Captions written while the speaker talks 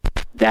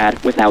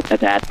Dad Without a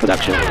Dad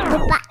production.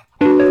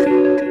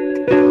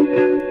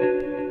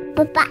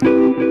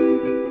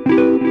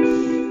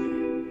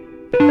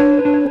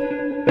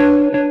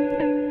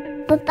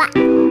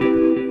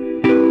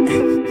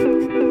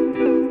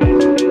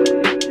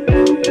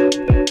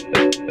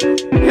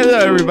 Hello,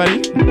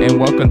 everybody, and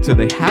welcome to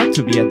the How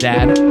to Be a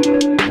Dad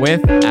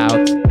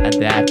Without a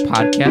Dad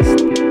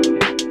podcast.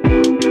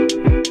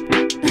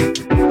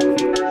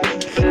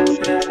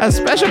 A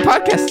special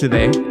podcast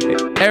today.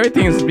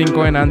 Everything has been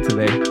going on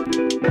today.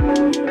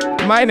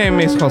 My name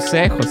is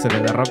Jose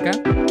de la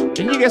Roca, and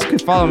you guys could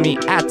follow me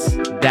at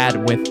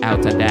Dad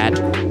Without a Dad,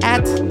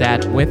 at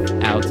Dad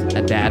Without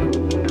a Dad.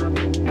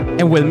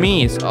 And with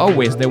me is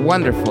always the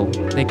wonderful,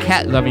 the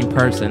cat-loving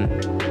person,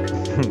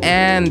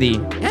 Andy.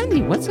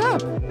 Andy, what's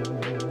up?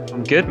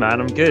 I'm good, man.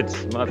 I'm good.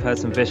 You might have heard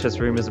some vicious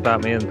rumors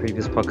about me in the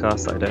previous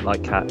podcast that I don't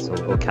like cats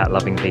or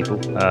cat-loving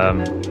people.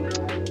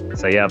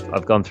 So yeah,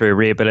 I've gone through a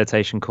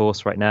rehabilitation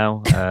course right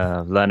now,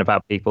 learn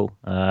about people,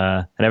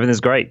 and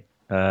everything's great.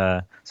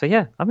 So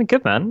yeah, I've been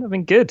good, man. I've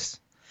been good. It's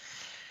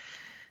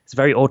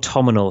very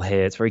autumnal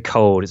here. It's very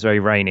cold. It's very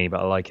rainy, but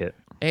I like it.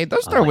 Hey,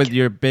 don't start with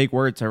your big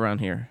words around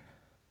here.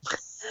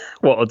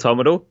 What,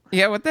 autumnal?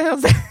 Yeah, what the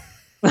hell's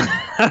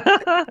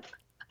that?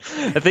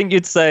 I think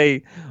you'd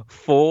say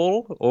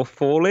fall or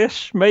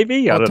fallish,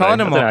 maybe. I don't know. I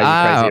don't know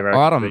how you crazy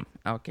autumn.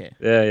 Okay.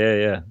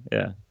 Yeah.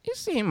 You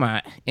see,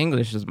 my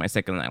English is my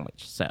second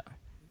language, so.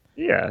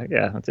 Yeah.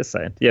 I'm just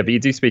saying. Yeah, but you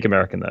do speak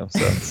American though, so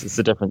it's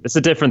a different thing. It's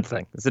a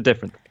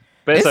different thing.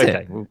 But it's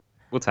okay.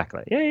 We'll tackle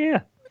it.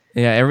 Yeah.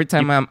 Yeah. Every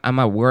time I'm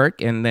at work,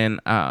 and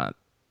then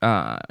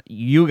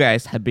you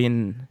guys have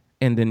been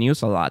in the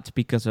news a lot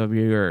because of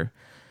your,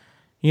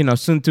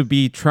 soon to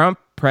be Trump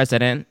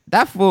president.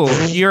 That fool,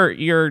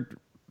 your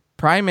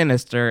prime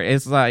minister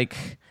is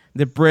like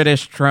the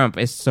British Trump.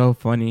 Is so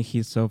funny.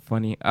 He's so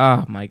funny.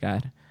 Oh my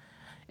God.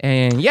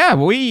 And yeah,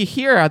 we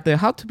here at the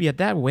How to Be a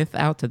Dad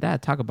Without a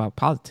Dad talk about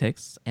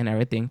politics and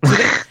everything.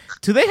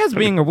 Today has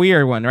been a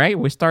weird one, right?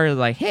 We started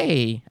like,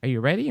 hey, are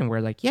you ready? And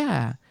we're like,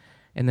 yeah.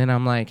 And then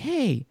I'm like,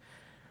 hey,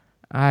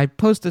 I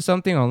posted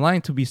something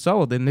online to be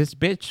sold, and this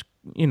bitch,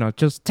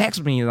 just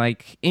text me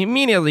like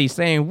immediately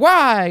saying,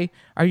 why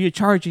are you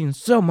charging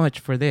so much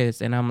for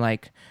this? And I'm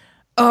like,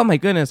 oh my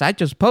goodness, I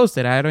just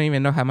posted. I don't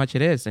even know how much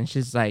it is. And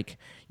she's like,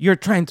 you're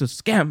trying to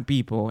scam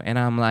people. And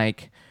I'm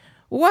like,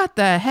 what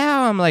the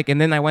hell? I'm like, and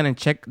then I went and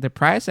checked the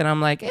price, and I'm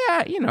like,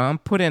 yeah, I'm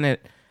putting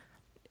it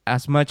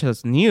as much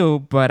as new,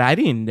 but I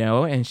didn't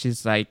know. And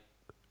she's like,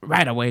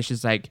 right away,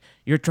 she's like,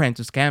 you're trying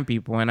to scam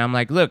people. And I'm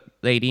like, look,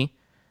 lady,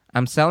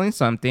 I'm selling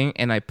something,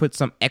 and I put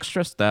some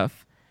extra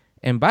stuff.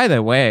 And by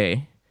the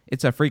way,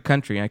 it's a free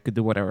country. I could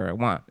do whatever I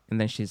want. And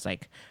then she's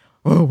like,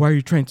 oh, why are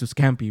you trying to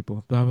scam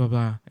people? Blah, blah,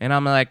 blah. And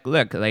I'm like,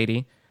 look,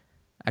 lady,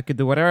 I could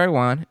do whatever I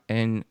want.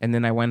 And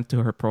then I went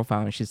to her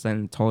profile, and she's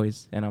selling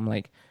toys. And I'm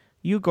like,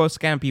 you go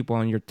scam people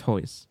on your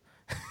toys.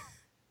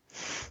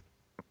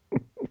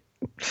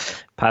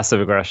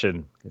 Passive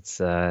aggression. It's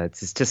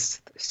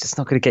just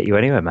not going to get you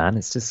anywhere, man.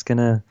 It's just going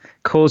to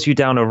cause you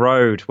down a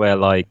road where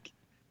like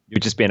you're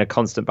just being a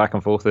constant back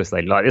and forth with this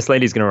lady. Like this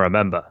lady's going to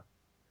remember.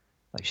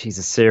 Like she's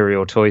a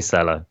serial toy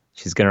seller.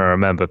 She's going to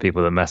remember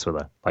people that mess with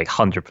her. Like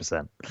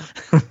 100%.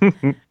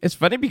 It's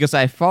funny because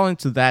I fall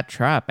into that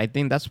trap. I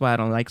think that's why I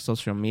don't like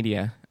social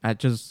media. I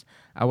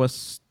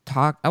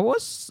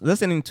was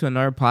listening to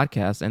another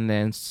podcast, and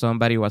then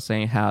somebody was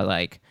saying how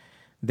like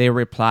they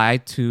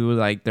replied to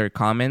like their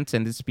comments,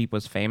 and this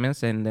people's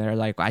famous, and they're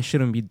like, I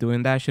shouldn't be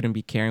doing that. I shouldn't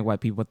be caring what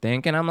people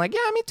think. And I'm like,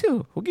 yeah, me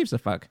too. Who gives a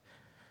fuck?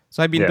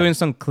 So I've been doing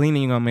some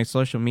cleaning on my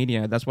social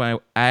media. That's why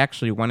I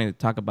actually wanted to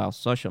talk about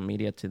social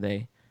media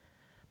today.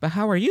 But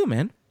how are you,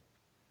 man?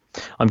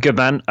 I'm good,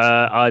 man.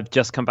 I've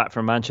just come back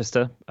from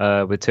Manchester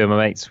with two of my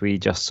mates. We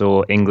just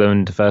saw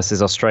England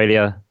versus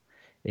Australia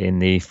in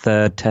the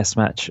third test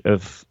match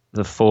of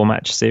the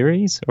 4-match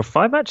series or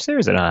 5-match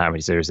series. I don't know how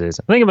many series it is.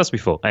 I think it must be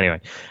 4.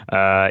 Anyway,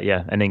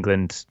 and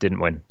England didn't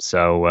win.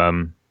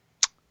 So,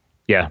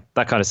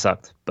 that kind of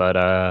sucked.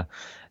 But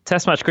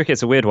test match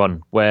cricket's a weird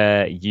one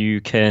where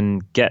you can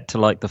get to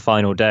like the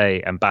final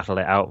day and battle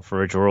it out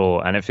for a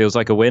draw, and it feels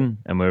like a win.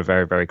 And we're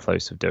very, very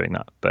close of doing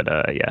that. But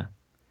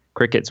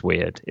cricket's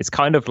weird. It's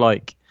kind of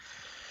like,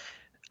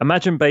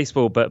 imagine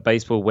baseball, but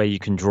baseball where you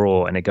can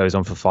draw and it goes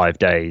on for 5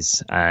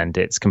 days and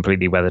it's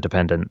completely weather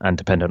dependent and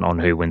dependent on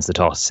who wins the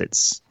toss.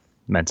 It's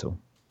mental.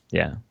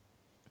 Yeah.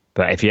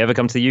 But if you ever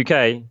come to the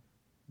UK,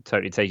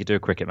 totally take you to a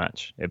cricket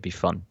match. It'd be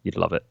fun. You'd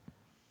love it.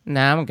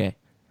 Nah, I'm okay.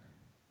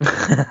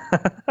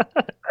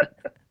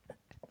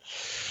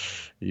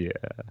 Yeah.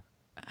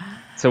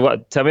 So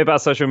what? Tell me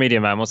about social media,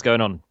 man. What's going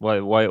on? Why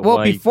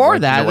before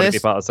that, let's, be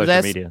part of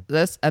social media?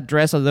 Let's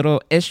address a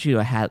little issue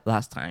I had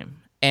last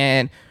time.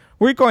 And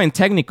we're going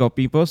technical,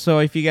 people. So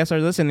if you guys are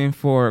listening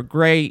for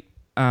great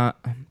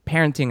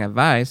parenting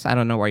advice, I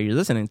don't know why you're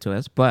listening to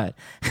us, but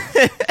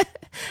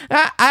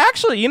I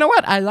actually, you know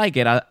what? I like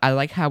it. I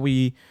like how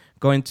we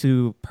go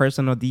into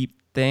personal deep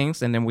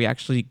things, and then we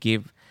actually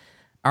give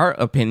our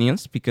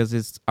opinions, because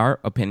it's our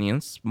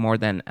opinions more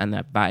than an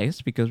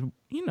advice, because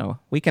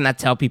we cannot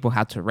tell people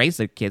how to raise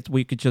their kids.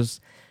 We could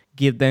just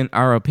give them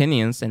our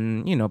opinions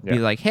and, be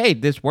like, hey,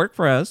 this worked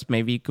for us.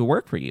 Maybe it could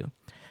work for you.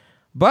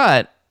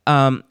 But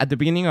at the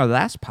beginning of the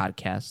last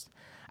podcast,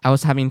 I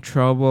was having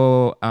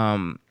trouble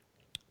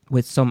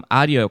with some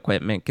audio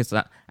equipment because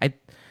I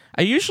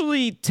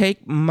usually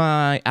take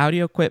my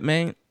audio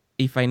equipment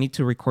if I need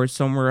to record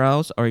somewhere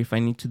else or if I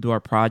need to do a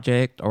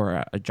project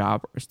or a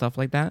job or stuff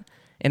like that.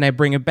 And I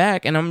bring it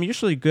back, and I'm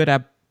usually good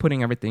at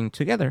putting everything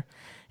together.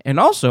 And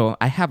also,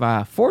 I have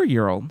a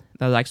 4-year-old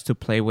that likes to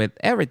play with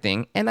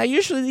everything, and I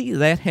usually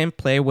let him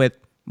play with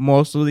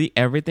mostly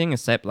everything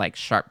except like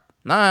sharp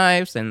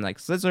knives and like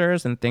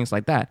scissors and things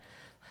like that.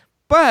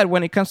 But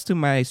when it comes to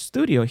my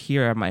studio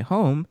here at my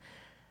home,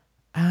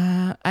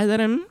 I let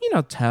him,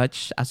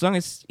 touch as long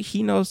as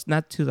he knows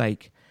not to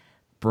like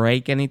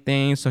break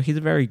anything. So he's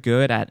very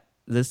good at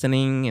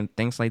listening and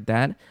things like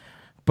that.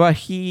 But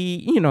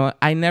he,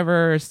 I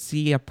never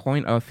see a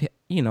point of,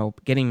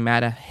 getting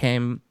mad at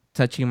him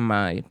touching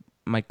my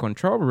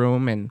control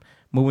room and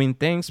moving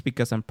things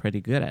because I'm pretty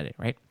good at it,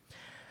 right?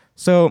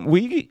 So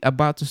we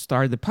about to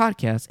start the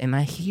podcast, and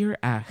I hear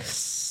a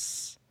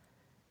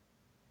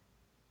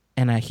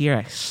and I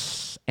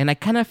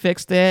kind of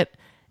fixed it,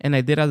 and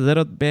I did a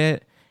little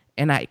bit,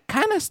 and I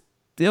kind of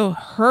still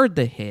heard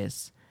the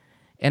hiss,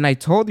 and I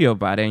told you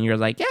about it, and you're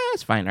like, yeah,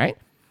 it's fine, right?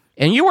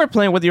 And you were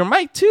playing with your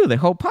mic too the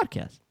whole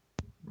podcast.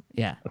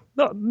 Yeah.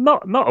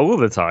 Not all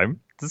the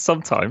time.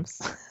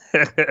 Sometimes.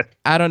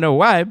 I don't know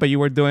why, but you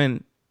were do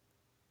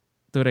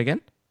it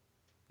again?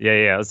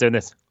 Yeah, I was doing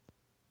this.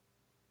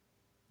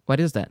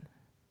 What is that?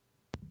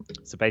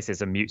 So basically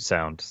it's a mute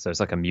sound. So it's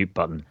like a mute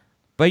button.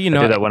 But I do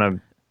that when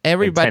I'm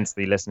everybody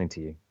intensely listening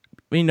to you.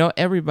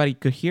 Everybody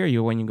could hear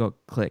you when you go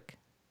click,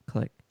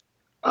 click.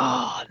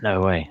 Oh,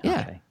 no way.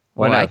 Yeah. Okay.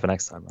 Why not for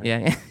next time, right?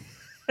 Yeah.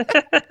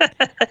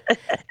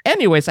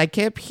 Anyways, I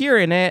kept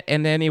hearing it,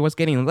 and then it was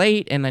getting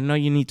late, and I know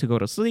you need to go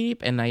to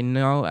sleep, and I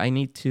know I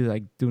need to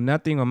like do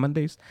nothing on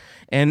Mondays,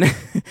 and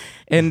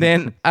and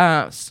then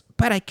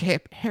but I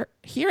kept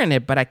hearing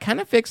it, but I kind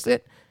of fixed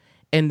it,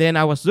 and then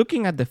I was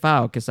looking at the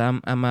file because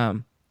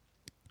I'm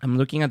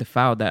looking at the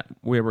file that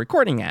we're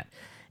recording at,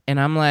 and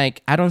I'm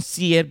like, I don't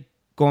see it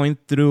going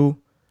through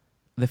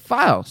the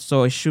file,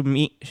 so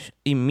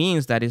it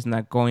means that it's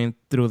not going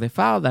through the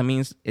file. That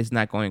means it's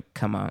not going to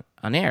come out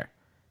on air.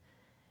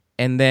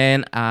 And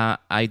then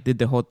I did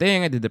the whole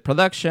thing. I did the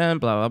production,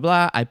 blah, blah,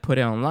 blah. I put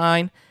it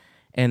online.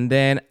 And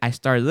then I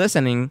started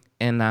listening.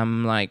 And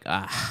I'm like,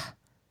 I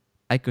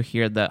could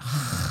hear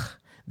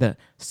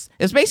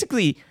it's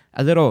basically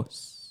a little.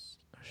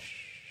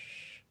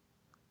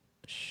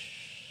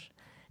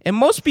 And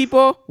most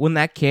people will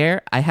not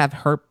care. I have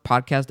heard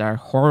podcasts that are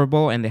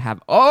horrible and they have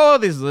all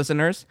these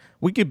listeners.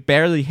 We could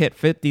barely hit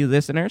 50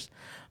 listeners.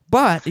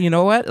 But you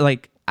know what?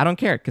 Like, I don't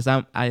care because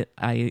I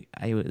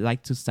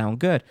like to sound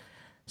good.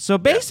 So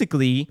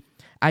basically,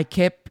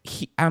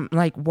 I'm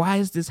like, why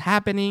is this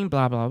happening?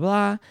 Blah, blah,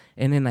 blah.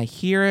 And then I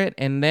hear it.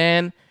 And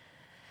then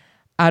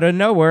out of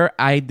nowhere,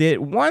 I did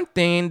one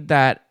thing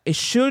that it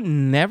should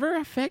never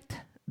affect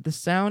the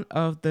sound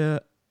of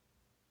the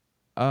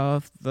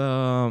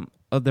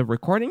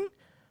recording.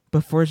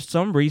 But for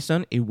some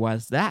reason, it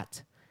was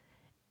that.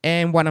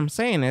 And what I'm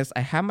saying is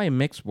I have my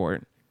mix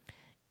board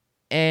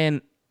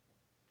and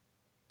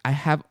I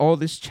have all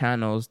these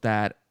channels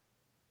that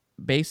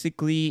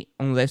basically,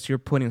 unless you're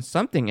putting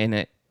something in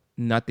it,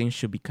 nothing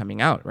should be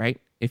coming out, right?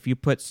 If you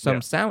put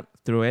some sound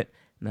through it,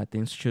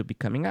 nothing should be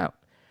coming out.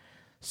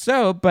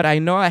 So, but I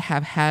know I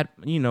have had,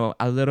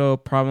 a little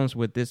problems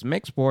with this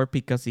mix board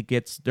because it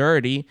gets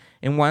dirty.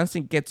 And once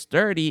it gets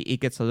dirty, it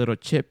gets a little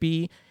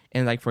chippy.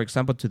 And like, for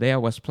example, today I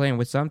was playing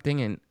with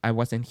something and I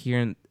wasn't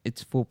hearing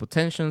its full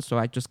potential. So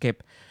I just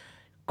kept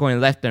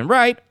going left and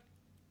right,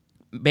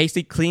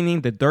 basically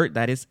cleaning the dirt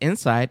that is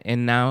inside.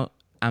 And now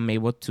I'm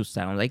able to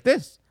sound like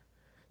this.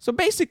 So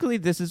basically,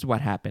 this is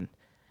what happened.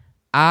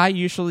 I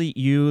usually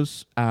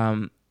use,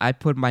 I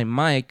put my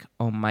mic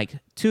on mic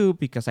 2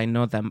 because I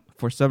know that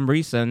for some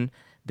reason,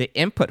 the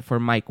input for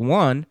mic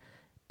 1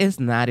 is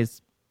not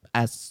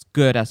as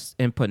good as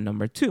input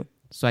number 2.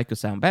 So I could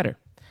sound better.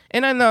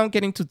 And I know I'm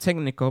getting too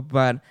technical,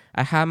 but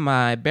I have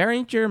my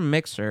Behringer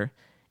mixer.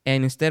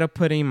 And instead of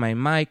putting my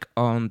mic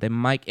on the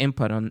mic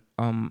input on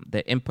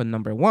the input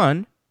number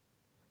 1,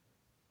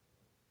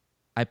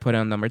 I put it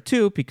on number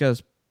 2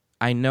 because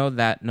I know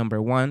that number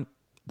 1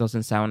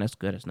 doesn't sound as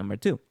good as number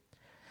 2.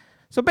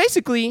 So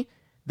basically,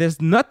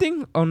 there's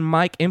nothing on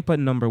mic input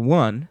number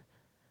 1,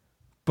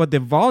 but the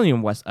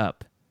volume was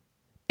up.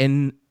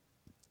 And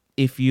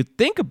if you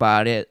think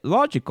about it,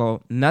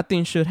 logical,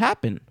 nothing should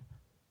happen.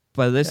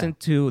 But listen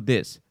to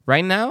this.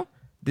 Right now,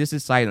 this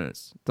is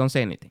silence. Don't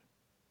say anything.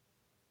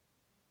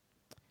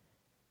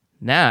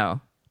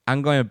 Now,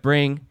 I'm going to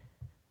bring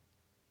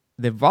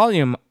the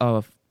volume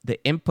of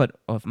the input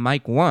of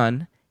mic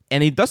 1,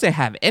 and it doesn't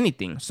have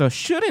anything. So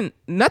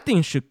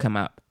nothing should come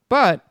out.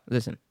 But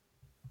listen.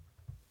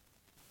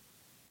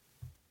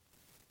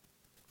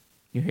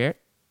 You hear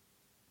it?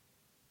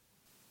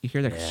 You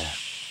hear the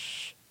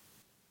shh?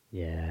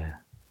 Yeah.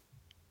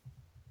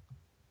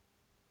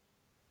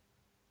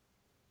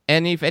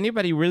 And if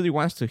anybody really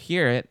wants to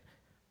hear it,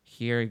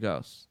 here it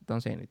goes.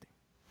 Don't say anything.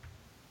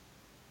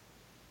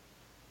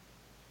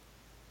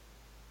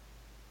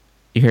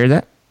 You hear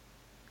that?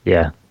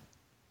 Yeah.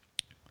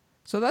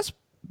 So that's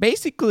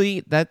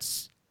basically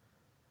that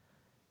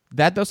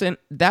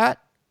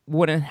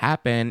wouldn't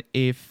happen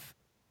if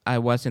I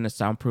was in a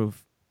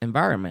soundproof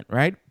environment,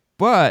 right?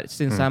 But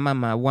since I'm in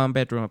my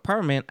 1-bedroom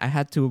apartment, I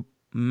had to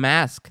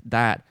mask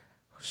that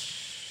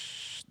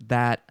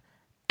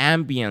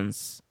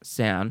ambience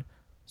sound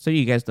so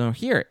you guys don't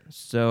hear it.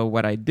 So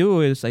what I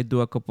do is I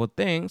do a couple of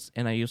things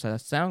and I use a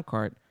sound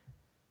card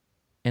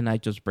and I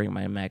just bring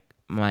my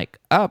mic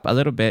up a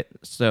little bit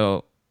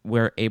so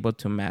we're able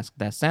to mask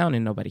that sound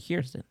and nobody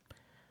hears it.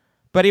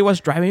 But it was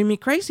driving me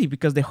crazy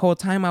because the whole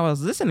time I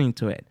was listening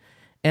to it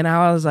and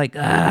I was like,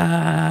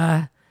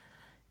 and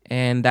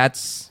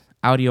that's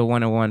audio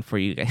 101 for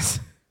you guys.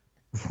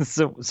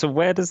 So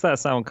where does that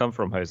sound come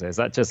from, Jose? Is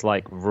that just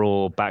like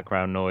raw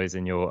background noise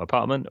in your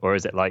apartment, or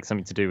is it like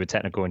something to do with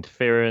technical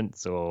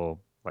interference, or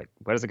like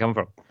where does it come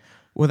from?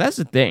 Well, that's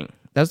the thing.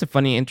 That's the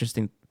funny,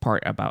 interesting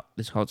part about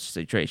this whole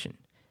situation.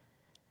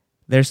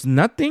 There's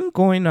nothing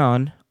going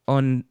on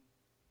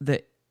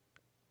the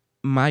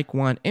mic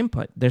one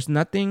input. There's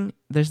nothing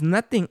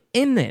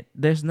in it.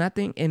 There's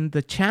nothing in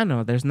the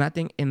channel. There's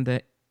nothing in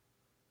the...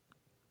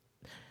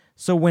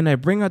 So when I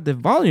bring up the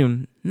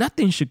volume,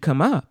 nothing should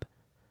come up.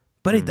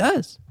 But it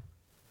does.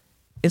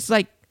 It's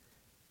like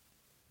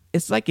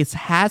it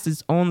has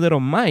its own little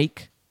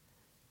mic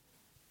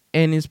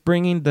and it's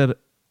bringing the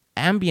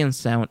ambient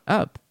sound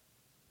up.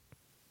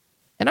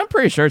 And I'm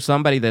pretty sure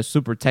somebody that's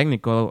super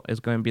technical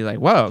is going to be like,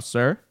 well,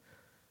 sir,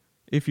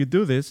 if you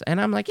do this. And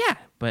I'm like, yeah,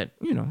 but,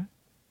 you know,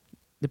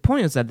 the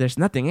point is that there's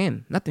nothing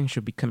in. Nothing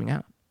should be coming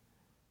out.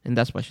 And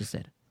that's what she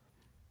said.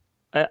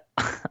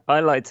 I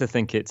like to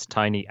think it's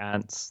tiny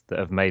ants that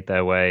have made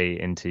their way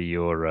into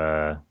your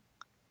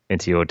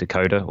audio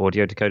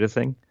decoder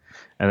thing.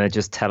 And they're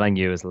just telling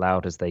you as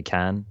loud as they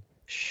can.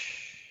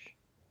 Shh.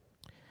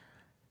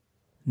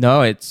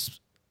 No,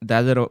 it's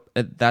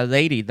that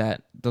lady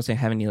that doesn't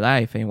have any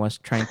life and was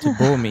trying to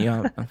bull me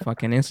on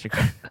fucking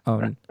Instagram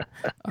on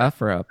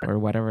OfferUp or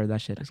whatever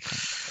that shit is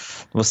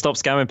called. Well, stop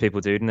scamming people,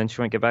 dude, and then she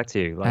won't get back to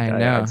you. Like, I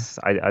know.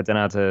 I don't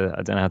know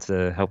how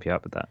to help you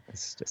out with that.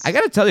 It's just... I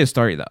gotta tell you a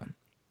story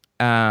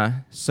though.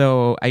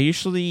 So I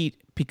usually,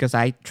 because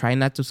I try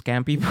not to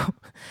scam people,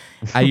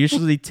 I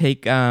usually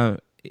take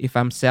if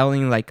I'm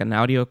selling like an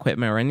audio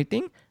equipment or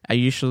anything, I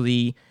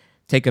usually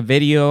take a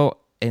video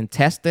and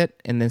test it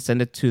and then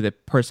send it to the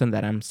person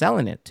that I'm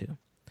selling it to.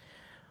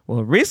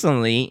 Well,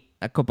 recently,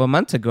 a couple of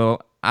months ago,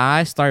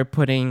 I started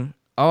putting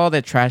all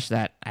the trash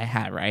that I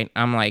had, right?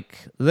 I'm like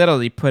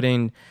literally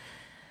putting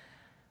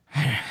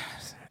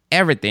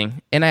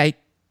everything. And I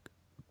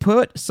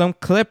put some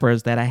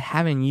clippers that I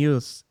haven't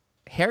used,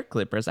 hair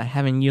clippers I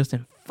haven't used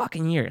in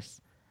fucking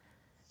years.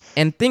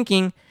 And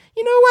thinking,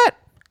 you know what?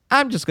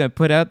 I'm just going to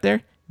put it out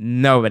there.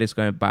 Nobody's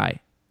going to buy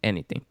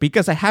anything.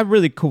 Because I have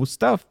really cool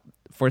stuff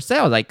for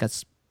sale, like a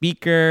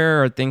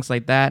speaker or things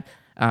like that,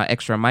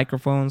 extra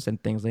microphones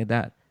and things like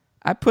that.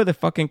 I put the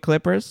fucking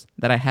clippers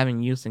that I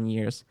haven't used in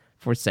years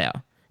for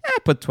sale. I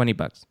put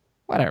 $20.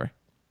 Whatever.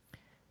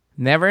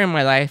 Never in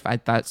my life I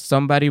thought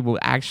somebody would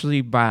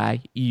actually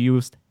buy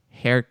used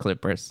hair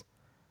clippers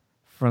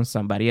from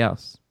somebody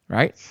else,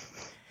 right?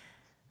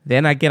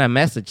 Then I get a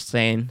message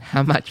saying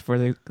how much for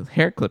the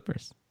hair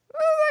clippers.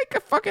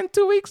 Like a fucking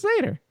 2 weeks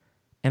later.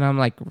 And I'm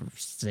like,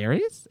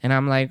 serious? And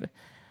I'm like,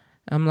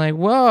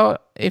 well,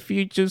 if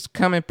you just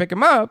come and pick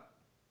them up,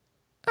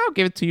 I'll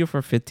give it to you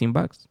for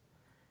 $15.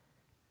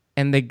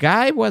 And the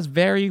guy was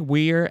very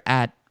weird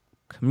at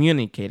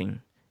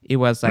communicating. It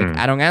was like,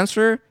 I don't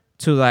answer,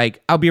 to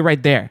like, I'll be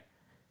right there.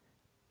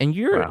 And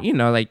you're, Wow. you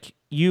know, like,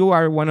 you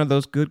are one of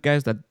those good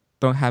guys that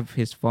don't have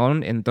his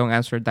phone and don't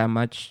answer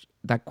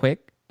that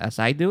quick as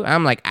I do.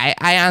 I'm like, I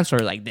answer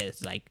like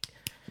this, like,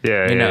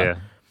 Yeah.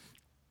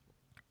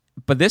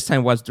 But this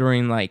time was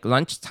during like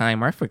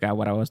lunchtime. I forgot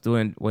what I was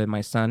doing with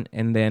my son.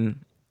 And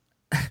then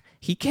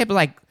he kept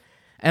like,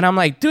 and I'm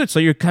like, dude, so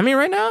you're coming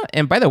right now?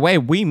 And by the way,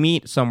 we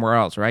meet somewhere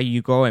else, right?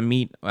 You go and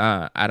meet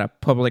at a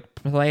public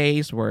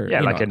place where, Yeah,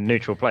 you like know, a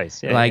neutral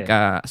place. Yeah, like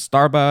yeah.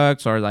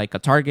 Starbucks or like a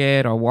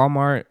Target or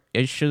Walmart.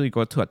 Usually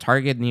go to a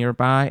Target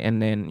nearby,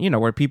 and then, you know,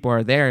 where people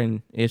are there,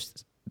 and if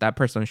that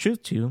person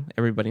shoots you,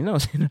 everybody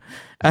knows. You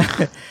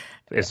know?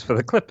 It's for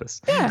the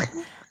Clippers. Yeah.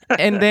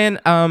 And then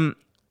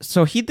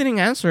so he didn't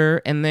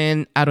answer, and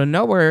then out of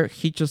nowhere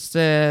he just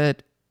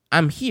said,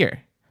 I'm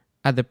here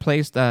at the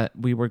place that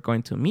we were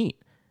going to meet.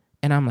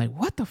 And I'm like,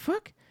 what the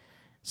fuck?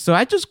 So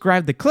I just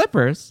grabbed the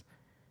clippers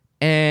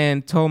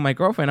and told my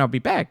girlfriend I'll be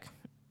back.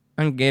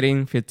 I'm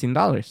getting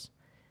 $15.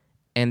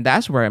 And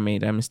that's where I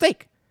made a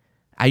mistake.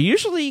 I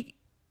usually,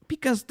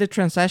 because the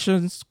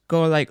transactions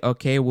go like,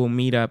 okay, we'll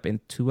meet up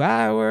in 2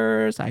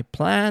 hours. I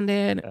planned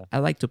it. Yeah. I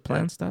like to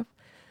plan stuff.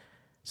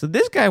 So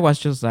this guy was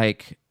just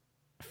like,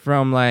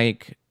 from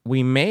like,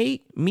 we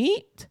may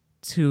meet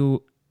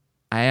to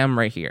I am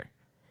right here.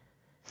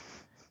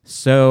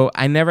 So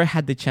I never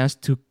had the chance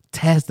to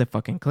test the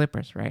fucking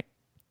clippers, right?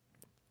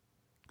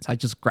 So I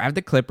just grabbed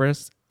the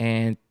clippers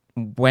and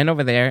went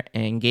over there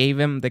and gave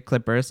him the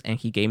clippers, and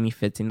he gave me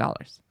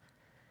 $15.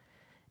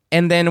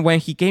 And then when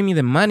he gave me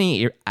the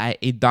money,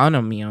 it dawned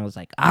on me. I was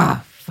like,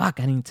 fuck,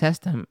 I didn't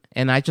test them.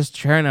 And I just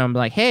turned and I'm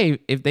like, hey,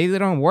 if they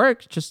don't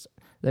work, just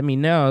let me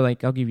know.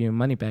 Like, I'll give you your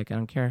money back. I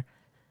don't care.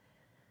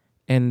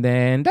 And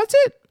then that's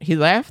it. He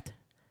left.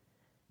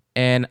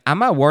 And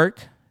I'm at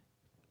work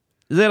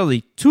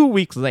literally 2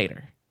 weeks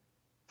later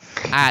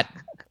at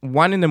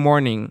 1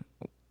 a.m.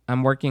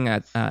 I'm working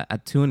at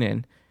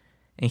TuneIn,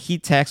 and he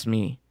texts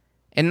me,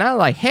 and not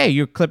like, hey,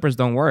 your clippers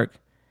don't work.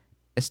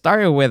 It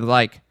started with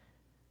like,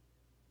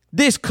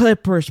 these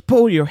clippers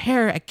pull your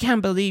hair. I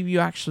can't believe you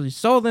actually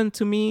sold them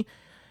to me,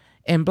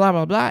 and blah,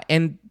 blah, blah.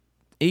 And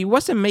it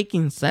wasn't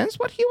making sense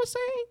what he was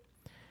saying.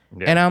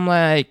 Yeah. And I'm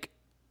like,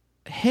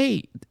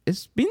 hey,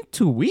 it's been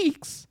 2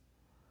 weeks.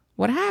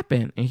 What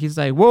happened? And he's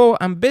like, whoa,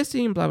 I'm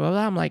busy, and blah, blah,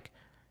 blah. I'm like,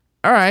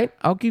 all right,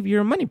 I'll give you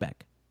your money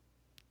back.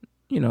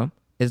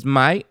 It's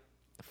my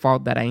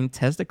fault that I didn't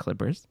test the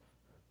clippers.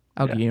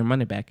 I'll give you your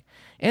money back.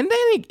 And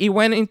then he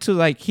went into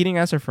like he didn't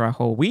answer for a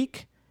whole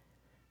week.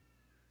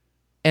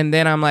 And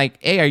then I'm like,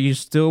 hey, are you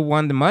still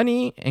want the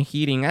money? And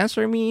he didn't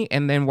answer me.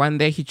 And then one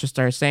day he just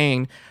started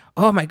saying,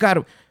 oh my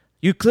God,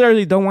 you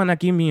clearly don't want to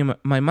give me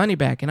my money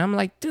back. And I'm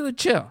like, dude,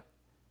 chill.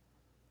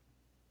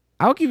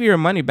 I'll give you your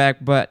money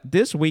back, but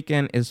this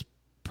weekend is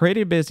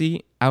pretty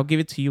busy. I'll give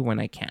it to you when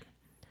I can.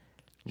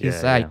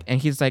 He's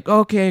like,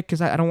 okay, because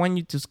I don't want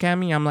you to scam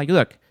me. I'm like,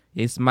 look,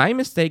 it's my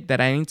mistake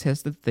that I didn't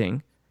test the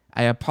thing.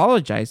 I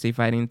apologize if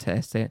I didn't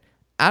test it.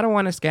 I don't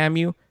want to scam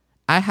you.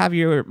 I have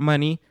your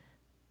money.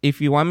 If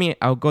you want me,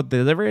 I'll go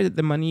deliver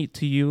the money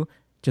to you.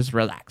 Just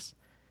relax.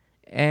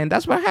 And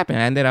that's what happened.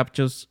 I ended up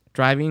just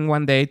driving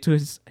one day to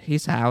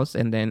his house,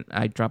 and then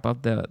I drop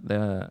off the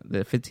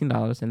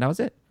 $15, and that was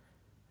it.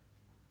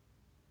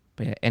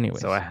 But yeah,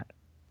 anyways.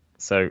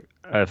 So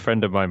a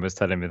friend of mine was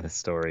telling me this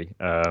story.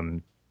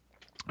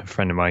 A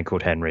friend of mine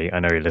called Henry. I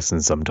know he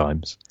listens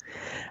sometimes.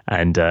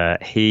 And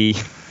he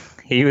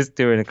was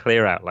doing a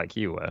clear out like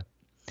you were.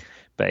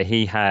 But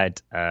he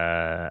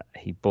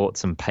bought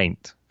some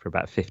paint for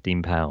about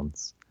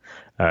 £15.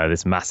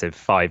 This massive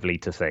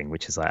 5-litre thing,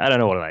 which is like, I don't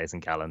know what that is in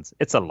gallons.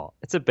 It's a lot.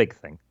 It's a big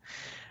thing.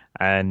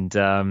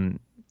 And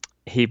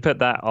he put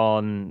that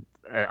on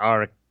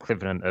our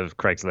equivalent of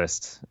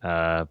Craigslist,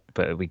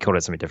 but we call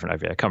it something different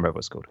over here. I can't remember what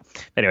it's called.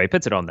 Anyway, he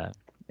puts it on there.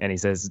 And he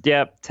says,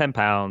 yeah,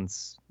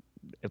 £10.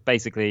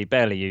 Basically,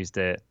 barely used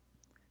it.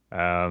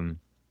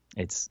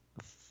 It's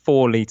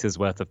 4 litres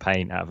worth of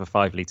paint out of a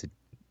 5-litre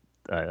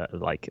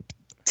like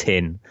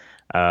tin.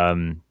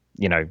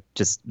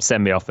 Just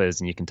send me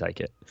offers and you can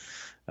take it.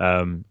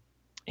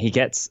 He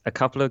gets a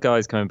couple of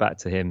guys coming back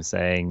to him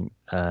saying,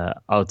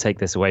 I'll take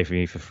this away from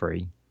you for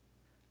free.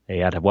 He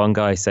had one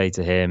guy say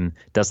to him,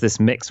 does this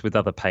mix with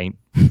other paint?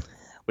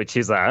 Which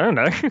he's like, I don't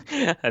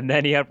know. And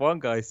then he had one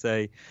guy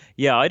say,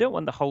 yeah, I don't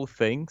want the whole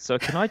thing. So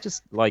can I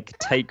just like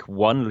take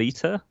 1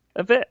 litre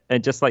of it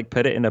and just like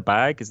put it in a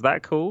bag? Is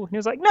that cool? And he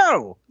was like,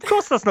 no, of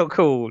course that's not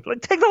cool.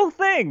 Like, take the whole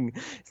thing.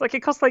 It's like, it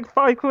costs like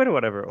 £5 or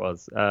whatever it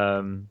was.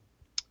 And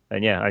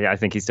yeah, I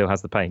think he still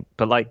has the paint.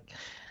 But like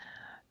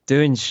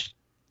doing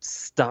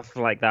stuff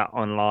like that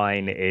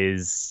online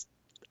is,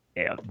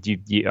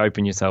 you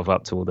open yourself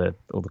up to all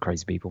the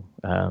crazy people.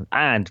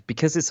 And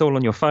because it's all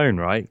on your phone,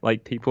 right?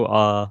 Like people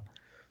are,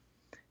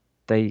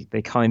 they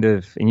kind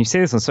of, and you see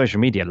this on social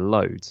media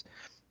loads,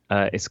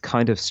 it's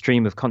kind of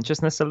stream of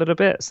consciousness a little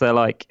bit. So they're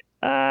like,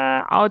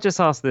 I'll just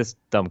ask this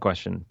dumb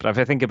question. But if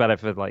I think about it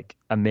for like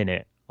a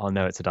minute, I'll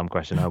know it's a dumb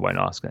question. I won't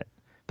ask it.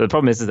 But the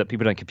problem is that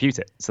people don't compute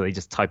it. So they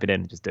just type it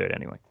in and just do it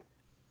anyway.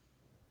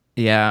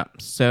 Yeah.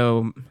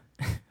 So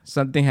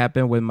something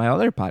happened with my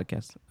other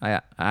podcast.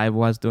 I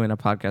was doing a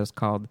podcast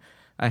called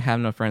I Have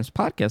No Friends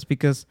Podcast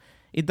because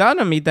it dawned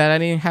on me that I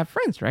didn't have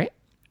friends, right?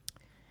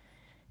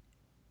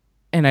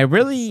 And I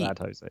really... Sad,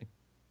 Jose.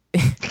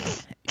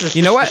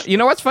 You know what? You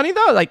know what's funny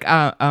though? Like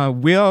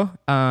Will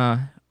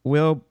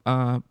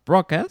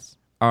Broadcast,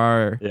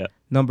 our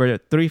number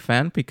 3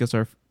 fan, because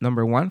our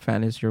number 1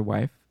 fan is your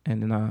wife,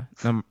 and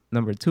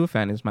number 2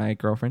 fan is my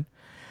girlfriend.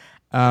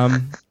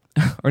 Our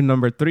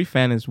number 3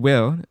 fan is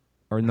Will.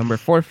 Our number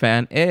 4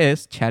 fan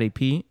is Chatty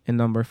P, and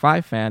number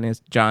 5 fan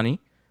is Johnny.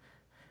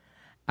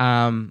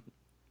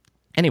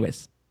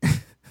 Anyways,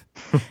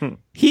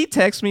 he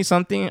texted me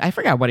something. I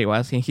forgot what it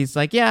was. And he's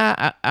like,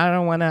 yeah,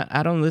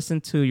 I don't listen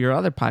to your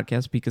other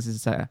podcast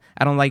because I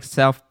don't like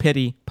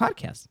self-pity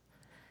podcasts.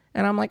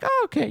 And I'm like,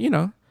 oh, okay.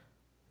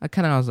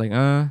 I was like,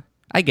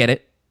 I get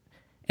it.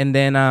 And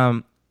then,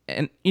 I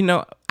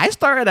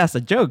started as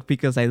a joke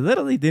because I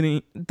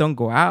literally don't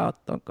go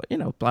out, blah,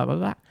 blah,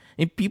 blah.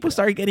 And people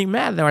started getting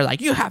mad. They were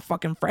like, you have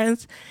fucking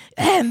friends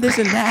and this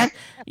and that.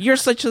 You're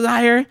such a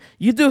liar.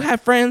 You do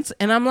have friends.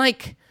 And I'm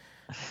like,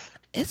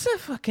 it's a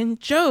fucking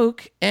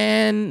joke.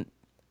 And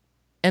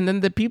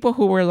then the people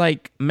who were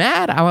like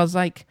mad, I was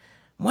like,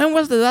 when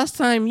was the last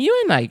time you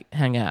and I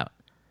hang out?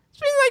 It's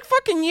been like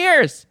fucking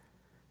years.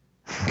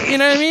 You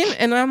know what I mean?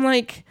 And I'm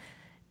like,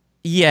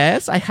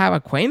 yes, I have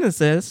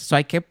acquaintances. So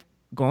I kept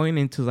going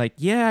into like,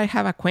 yeah, I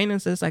have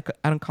acquaintances. I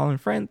don't call them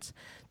friends,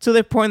 to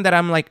the point that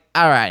I'm like,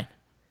 all right,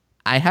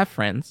 I have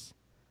friends.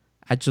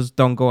 I just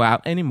don't go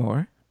out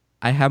anymore.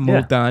 I have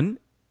moved on.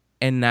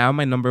 And now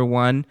my number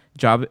one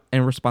job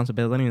and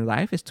responsibility in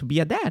life is to be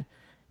a dad.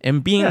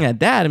 And being a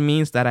dad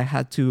means that I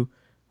had to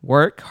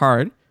work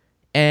hard,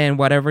 and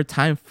whatever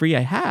time free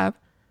I have,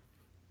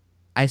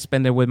 I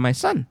spend it with my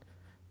son.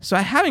 So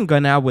I haven't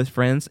gone out with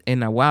friends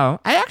in a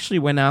while. I actually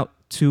went out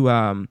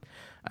to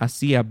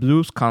see a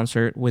blues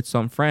concert with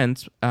some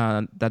friends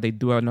that they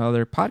do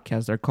another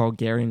podcast. They're called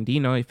Gary and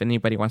Dino. If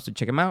anybody wants to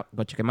check them out,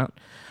 go check them out.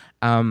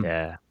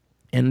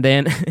 And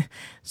then,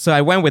 so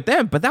I went with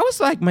them. But that was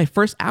like my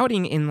first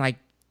outing in like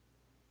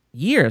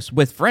years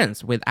with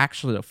friends, with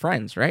actual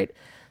friends, right?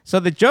 So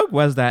the joke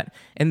was that,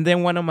 and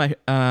then one of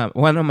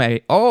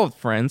my old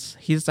friends,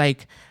 he's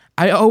like,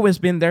 I always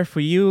been there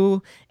for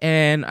you,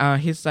 and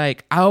he's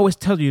like, I always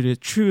tell you the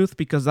truth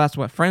because that's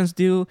what friends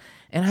do.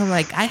 And I'm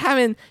like,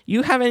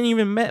 you haven't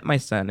even met my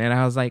son. And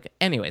I was like,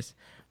 anyways,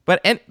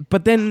 but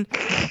then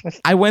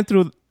I went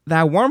through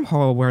that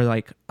wormhole where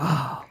like,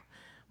 oh,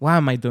 why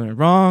am I doing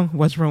wrong?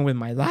 What's wrong with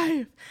my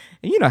life?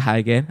 And you know how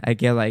I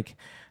get like,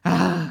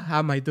 how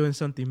am I doing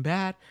something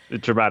bad?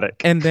 It's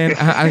dramatic. And then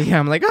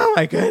I'm like, oh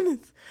my goodness.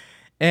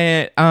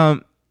 And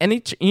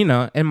it,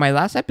 and my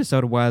last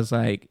episode was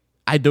like,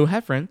 I do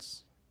have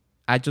friends.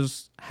 I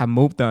just have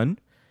moved on,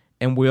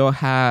 and we all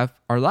have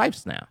our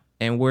lives now,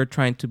 and we're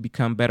trying to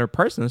become better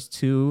persons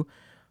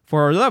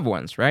for our loved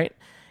ones, right?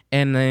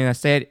 And then I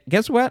said,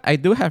 guess what? I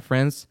do have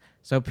friends,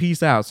 so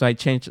peace out. So I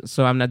changed.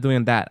 So I'm not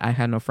doing that. I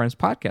had no friends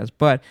podcast,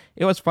 but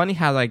it was funny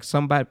how like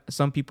some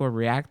people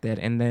reacted,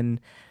 and then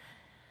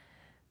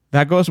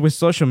that goes with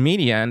social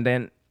media. And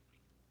then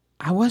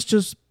I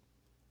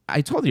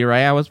told you,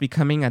 right? I was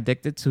becoming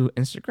addicted to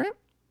Instagram,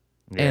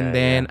 and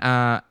then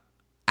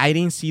I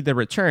didn't see the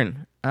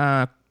return.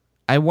 I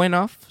went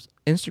off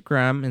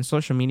Instagram and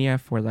social media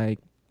for like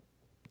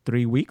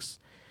 3 weeks.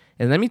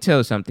 And let me tell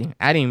you something.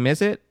 I didn't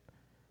miss it.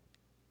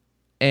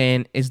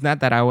 And it's not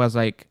that I was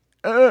like,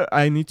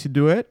 I need to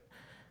do it.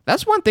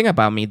 That's one thing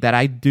about me that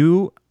I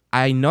do.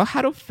 I know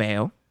how to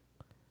fail.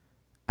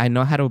 I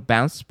know how to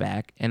bounce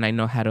back. And I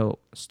know how to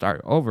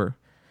start over.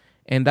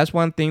 And that's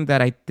one thing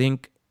that I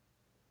think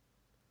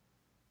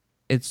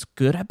it's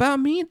good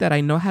about me, that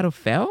I know how to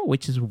fail,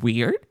 which is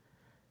weird.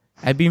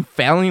 I've been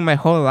failing my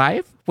whole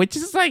life, which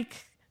is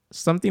like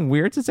something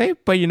weird to say.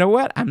 But you know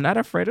what? I'm not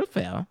afraid to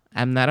fail.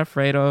 I'm not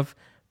afraid of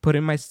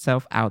putting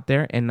myself out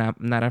there, and I'm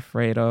not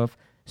afraid of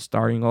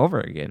starting over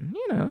again.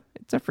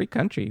 It's a free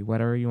country,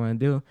 whatever you want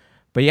to do.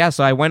 But yeah,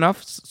 so I went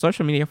off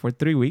social media for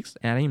 3 weeks,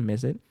 and I didn't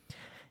miss it.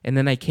 And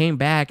then I came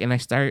back, and I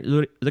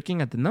started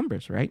looking at the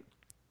numbers, right?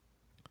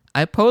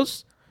 I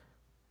post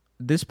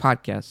this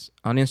podcast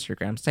on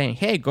Instagram saying,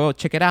 hey, go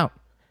check it out.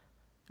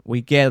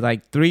 We get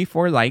like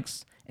 3-4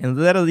 likes. And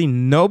literally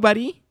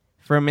nobody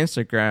from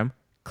Instagram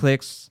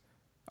clicks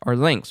our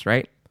links,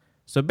 right?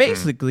 So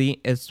basically,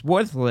 it's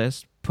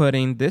worthless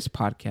putting this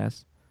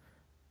podcast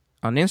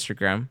on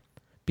Instagram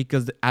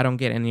because I don't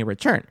get any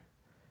return.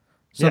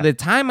 So the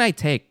time I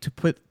take to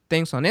put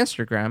things on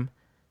Instagram,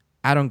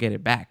 I don't get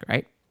it back,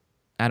 right?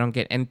 I don't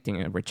get anything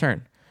in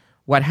return.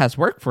 What has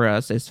worked for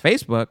us is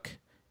Facebook,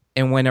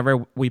 and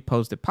whenever we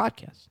post the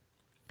podcast.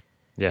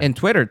 And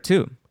Twitter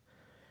too.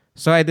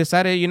 So I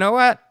decided, you know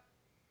what?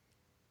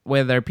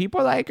 Whether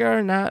people like it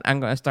or not, I'm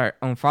going to start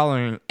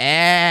unfollowing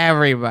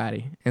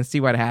everybody and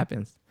see what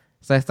happens.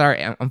 So I start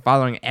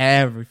unfollowing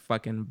every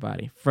fucking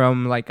body.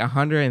 From like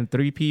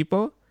 103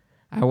 people,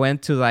 I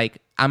went to like,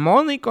 I'm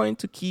only going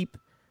to keep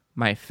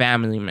my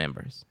family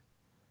members.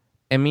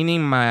 And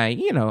meaning my,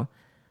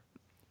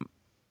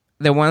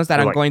 the ones that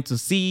I'm going to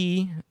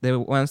see, the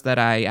ones that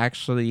I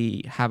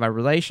actually have a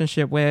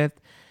relationship with.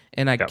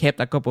 And I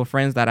kept a couple of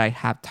friends that I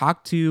have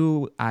talked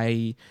to.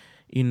 I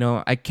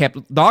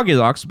kept doggy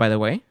dogs, by the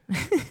way.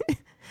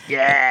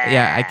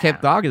 Yeah, I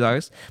kept doggy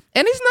dogs.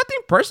 And it's nothing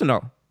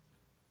personal.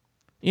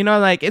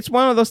 It's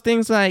one of those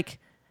things like,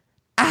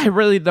 I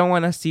really don't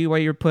want to see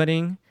what you're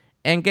putting.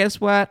 And guess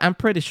what? I'm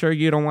pretty sure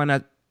you don't want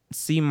to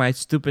see my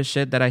stupid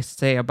shit that I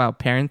say about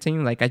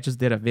parenting. Like, I just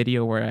did a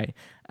video where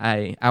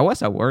I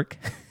was at work.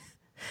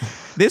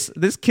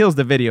 This kills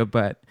the video,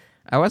 but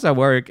I was at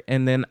work,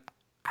 and then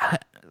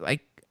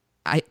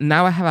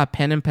now I have a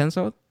pen and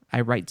pencil.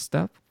 I write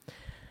stuff.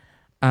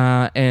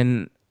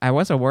 And I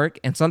was at work,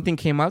 and something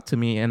came up to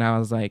me, and I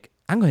was like,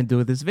 I'm going to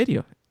do this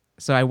video.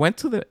 So I went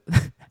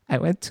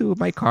to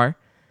my car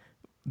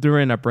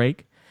during a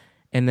break,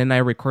 and then I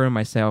recorded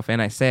myself,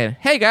 and I said,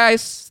 hey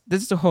guys,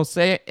 this is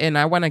Jose, and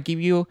I want to give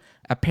you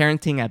a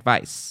parenting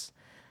advice.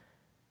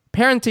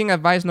 Parenting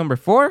advice number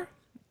 4,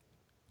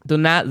 do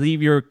not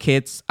leave your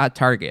kids at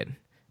Target.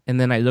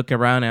 And then I look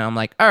around, and I'm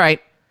like, all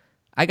right,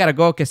 I got to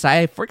go because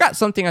I forgot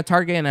something at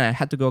Target, and I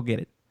had to go get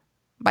it.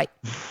 Bye.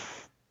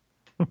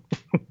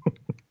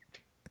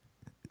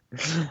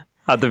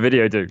 How'd the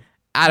video do?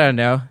 I don't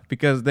know,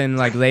 because then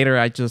like later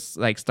I just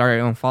like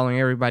started unfollowing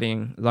everybody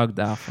and logged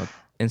off of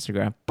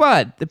Instagram.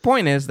 But the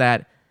point is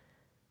that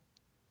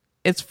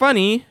it's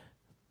funny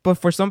but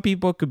for some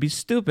people it could be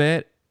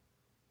stupid,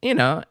 you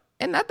know,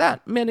 and not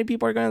that many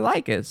people are going to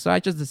like it. So I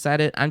just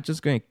decided I'm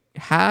just going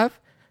to have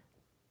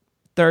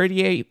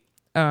 38,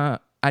 I'm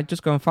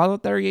just going to follow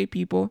 38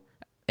 people.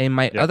 In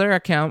my other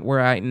account, where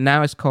I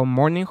now it's called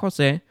Morning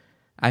Jose,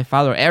 I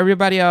follow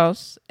everybody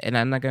else, and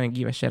I'm not going to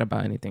give a shit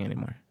about anything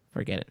anymore.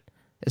 Forget it.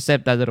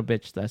 Except that little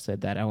bitch that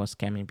said that I was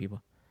scamming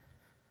people.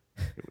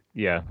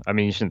 Yeah, I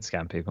mean, you shouldn't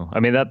scam people. I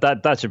mean,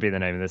 that should be the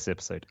name of this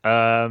episode.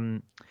 I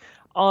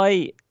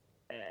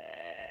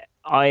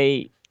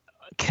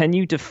can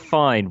you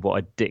define what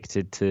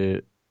addicted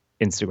to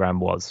Instagram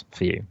was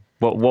for you?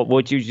 What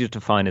would you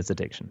define as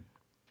addiction?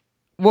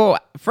 Well,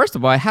 first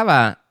of all, I have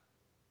a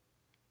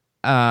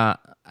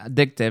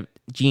addictive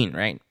gene,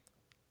 right?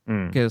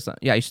 Because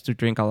I used to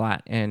drink a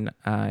lot, and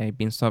I've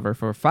been sober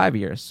for 5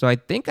 years. So I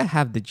think I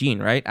have the gene,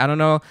 right? I don't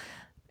know.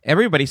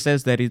 Everybody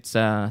says that it's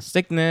a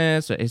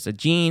sickness or it's a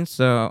gene,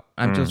 so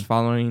I'm just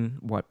following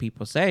what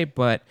people say.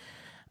 But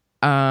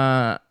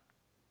I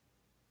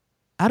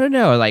don't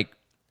know. Like,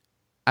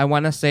 I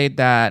want to say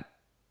that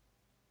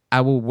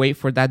I will wait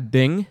for that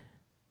ding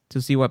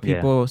to see what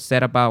people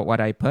said about what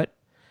I put.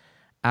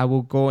 I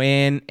will go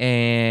in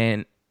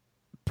and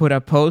put a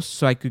post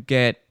so I could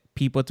get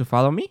people to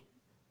follow me.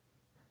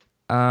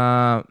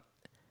 I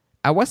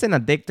wasn't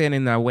addicted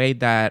in a way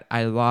that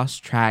I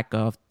lost track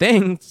of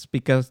things,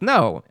 because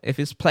no, if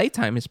it's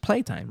playtime, it's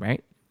playtime,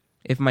 right?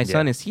 If my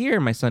son is here,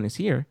 my son is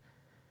here.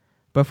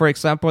 But for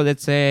example,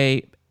 let's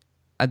say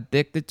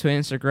addicted to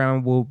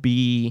Instagram will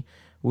be,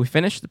 we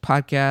finish the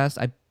podcast,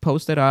 I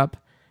post it up,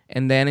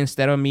 and then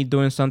instead of me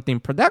doing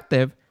something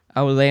productive,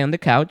 I will lay on the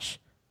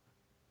couch,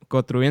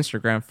 go through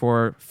Instagram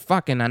for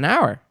fucking an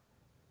hour.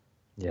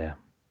 Yeah.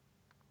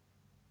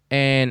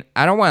 And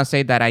I don't want to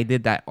say that I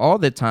did that all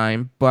the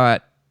time,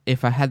 but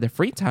if I had the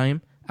free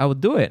time, I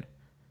would do it.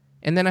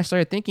 And then I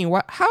started thinking,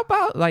 how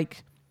about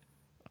like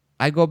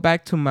I go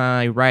back to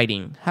my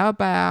writing? How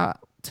about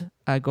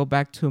I go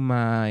back to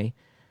my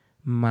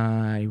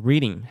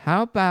reading?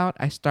 How about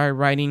I start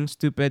writing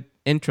stupid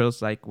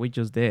intros like we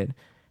just did?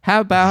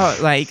 How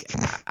about like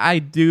I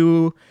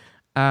do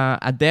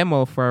a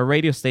demo for a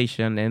radio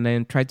station and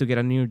then try to get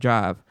a new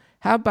job?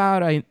 How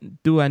about I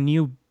do a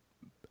new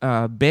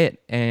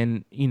bit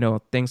and, you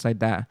know, things like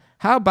that?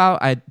 How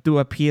about I do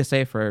a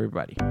PSA for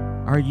everybody?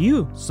 Are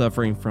you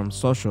suffering from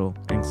social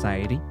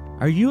anxiety?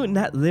 Are you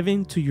not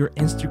living to your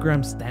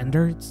Instagram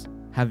standards?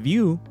 Have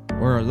you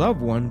or a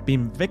loved one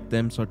been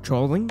victims of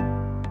trolling?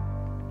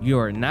 You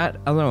are not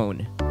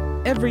alone.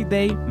 Every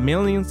day,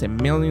 millions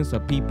and millions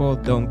of people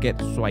don't get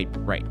swiped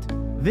right.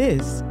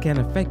 This can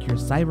affect your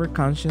cyber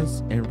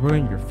conscience and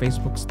ruin your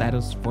Facebook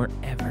status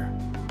forever.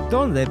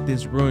 Don't let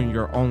this ruin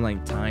your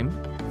online time.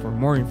 For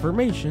more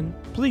information,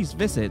 please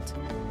visit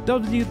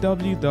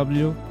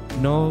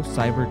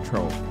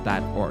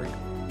www.nocybertroll.org.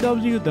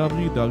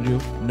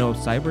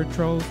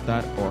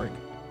 www.nocybertrolls.org.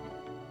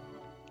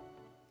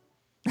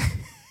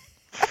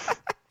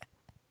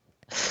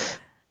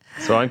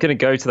 So I'm going to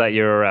go to that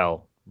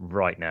URL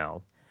right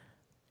now.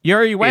 You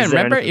already went,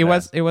 remember? It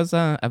there? was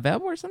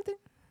available or something?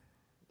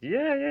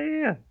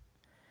 Yeah.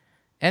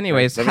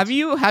 Anyways, have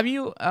you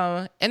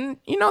and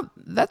you know,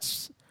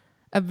 that's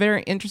a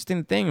very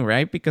interesting thing,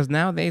 right? Because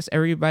nowadays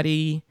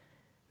everybody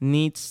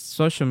needs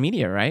social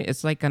media, right?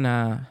 It's like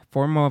a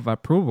form of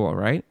approval,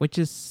 right? Which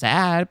is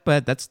sad,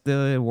 but that's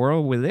the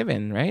world we live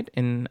in, right?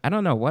 And I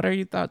don't know, what are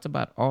your thoughts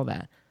about all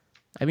that?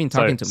 I've been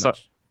talking too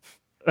much.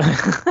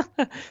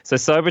 So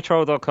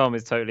cybertroll.com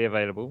is totally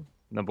available.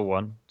 Number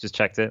one, just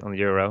checked it on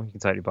the URL. You can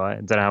totally buy it.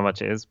 I don't know how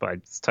much it is, but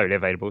it's totally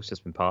available. It's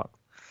just been parked.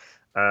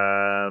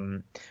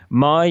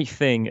 My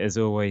thing has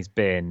always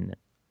been,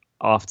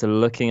 after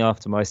looking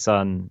after my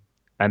son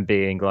and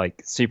being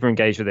like super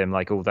engaged with him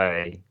like all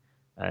day,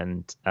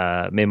 and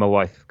me and my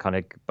wife kind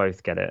of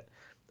both get it.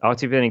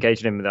 After you've been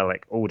engaged with him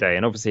like all day,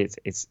 and obviously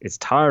it's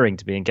tiring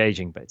to be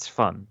engaging, but it's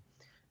fun,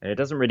 and it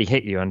doesn't really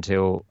hit you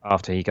until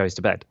after he goes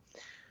to bed,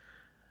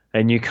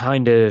 and you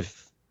kind of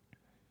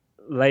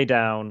lay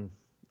down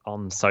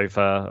on the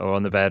sofa or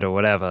on the bed or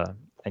whatever,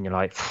 and you're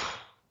like,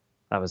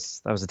 that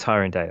was a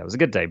tiring day. That was a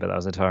good day, but that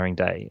was a tiring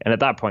day. And at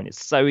that point,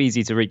 it's so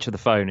easy to reach for the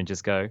phone and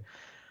just go,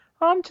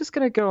 I'm just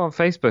going to go on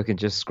Facebook and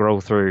just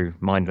scroll through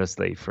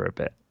mindlessly for a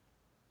bit.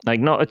 Like,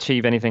 not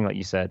achieve anything like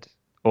you said.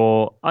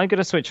 Or I'm going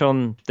to switch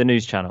on the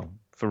news channel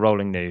for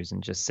rolling news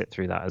and just sit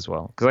through that as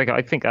well. Because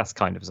I think that's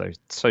kind of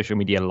social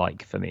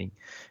media-like for me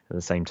at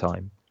the same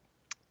time.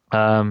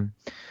 And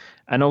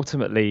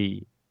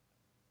ultimately,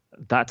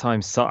 that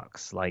time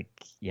sucks. Like,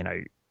 you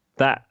know,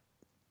 that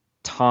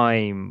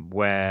time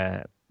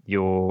where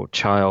your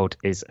child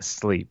is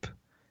asleep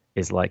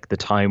is like the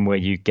time where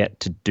you get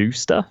to do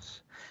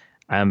stuff.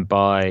 And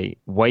by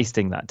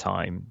wasting that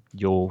time,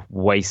 you're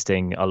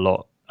wasting a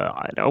lot.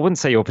 I wouldn't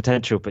say your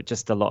potential, but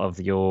just a lot of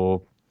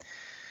your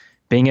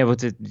being able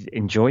to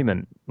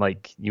enjoyment,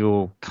 like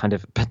your kind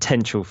of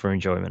potential for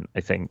enjoyment,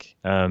 I think.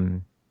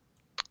 And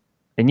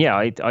yeah,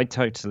 I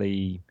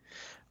totally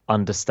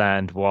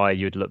understand why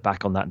you'd look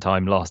back on that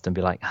time lost and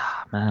be like,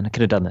 ah, man, I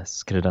could have done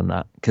this, could have done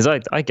that. Because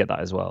I get that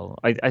as well.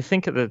 I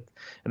think at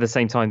the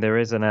same time there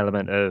is an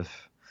element of,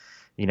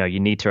 you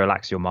need to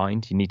relax your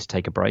mind, you need to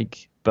take a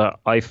break. But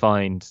I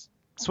find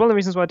it's one of the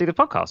reasons why I do the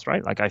podcast,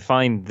 right? Like I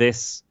find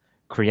this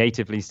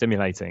creatively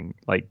stimulating.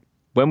 Like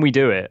when we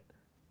do it,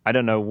 I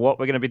don't know what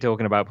we're going to be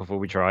talking about before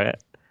we try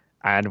it,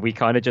 and we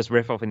kind of just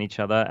riff off on each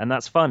other, and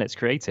that's fun. It's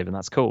creative, and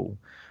that's cool.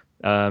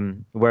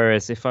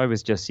 Whereas if I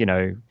was just,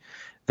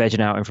 vegging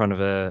out in front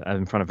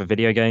of a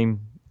video game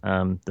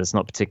that's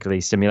not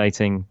particularly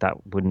stimulating,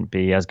 that wouldn't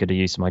be as good a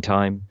use of my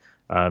time.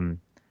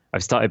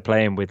 I've started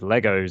playing with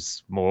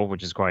Legos more,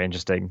 which is quite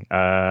interesting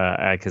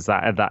because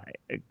that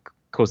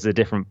causes a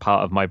different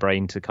part of my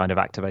brain to kind of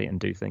activate and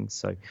do things.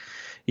 So,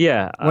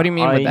 yeah. What do you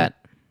mean with that?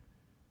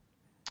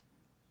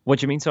 What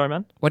do you mean, sorry,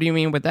 man? What do you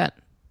mean with that?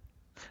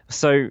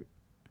 So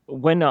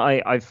when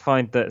I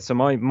find that, so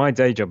my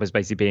day job is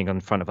basically being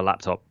in front of a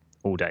laptop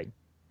all day,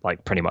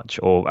 like pretty much,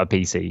 or a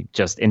PC,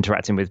 just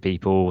interacting with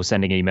people,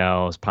 sending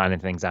emails, planning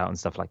things out and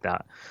stuff like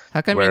that.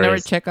 How come you never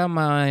check out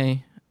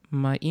my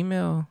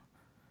email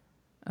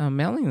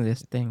mailing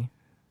list thing?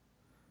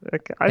 I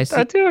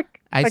do.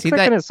 I see click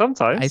that on it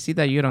sometimes. I see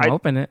that you don't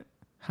open it.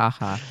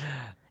 Haha.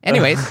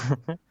 Anyways,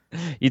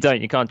 you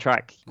don't. You can't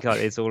track.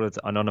 It's all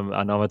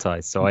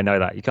anonymized. So I know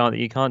that you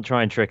can't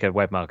try and trick a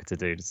web marketer,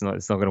 dude. It's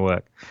not going to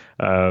work.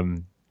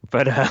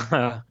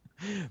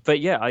 But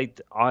yeah,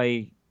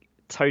 I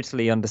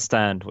totally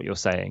understand what you're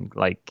saying.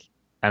 Like,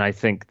 and I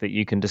think that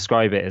you can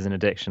describe it as an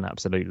addiction,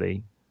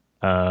 absolutely.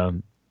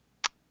 And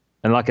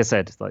like I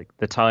said, like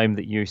the time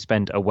that you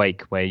spend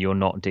awake where you're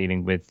not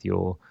dealing with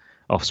your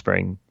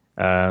offspring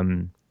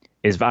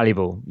is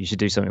valuable. You should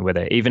do something with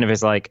it. Even if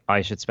it's like,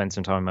 I should spend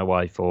some time with my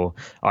wife, or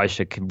I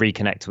should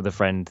reconnect with a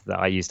friend that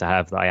I used to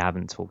have that I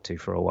haven't talked to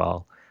for a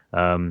while.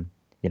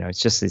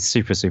 It's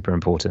super, super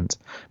important.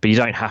 But you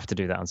don't have to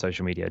do that on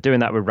social media. Doing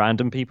that with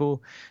random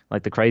people,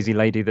 like the crazy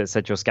lady that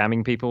said you're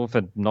scamming people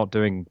for not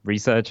doing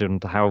research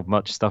and how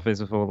much stuff is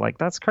before, like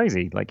that's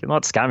crazy. Like you're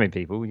not scamming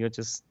people. You're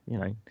just,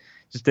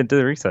 just didn't do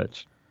the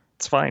research.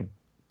 It's fine.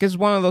 Because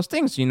one of those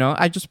things,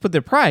 I just put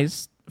the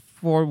price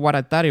for what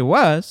I thought it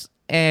was,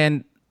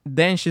 and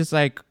then she's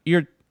like,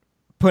 you're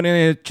putting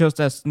it just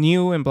as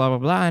new and blah, blah,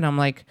 blah. And I'm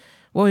like,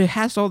 well, it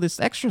has all this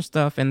extra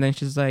stuff. And then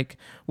she's like,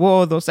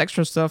 well, those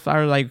extra stuff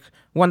are like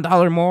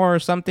 $1 more or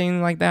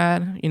something like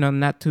that,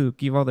 not to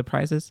give all the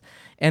prices.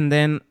 And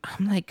then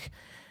I'm like,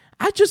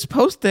 I just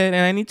posted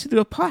and I need to do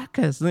a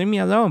podcast. Leave me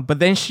alone. But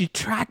then she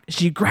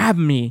grabbed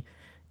me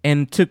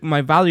and took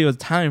my valuable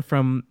time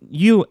from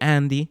you,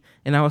 Andy.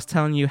 And I was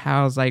telling you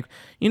how I was like,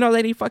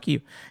 lady, fuck you.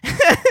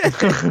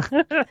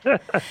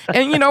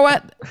 And you know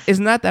what? It's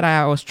not that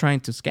I was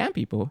trying to scam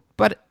people,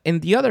 but in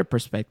the other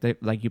perspective,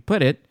 like you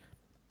put it,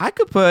 I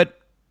could put,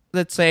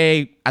 let's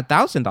say,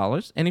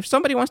 $1,000. And if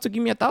somebody wants to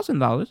give me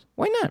 $1,000,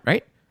 why not,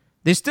 right?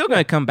 They're still going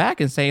to come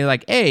back and say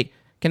like, hey,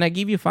 can I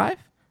give you $5?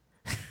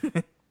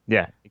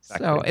 Yeah,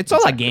 exactly. So it's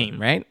all a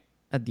game, right?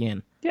 At the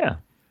end. Yeah.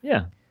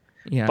 Yeah.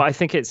 But I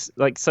think it's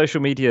like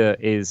social media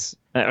is,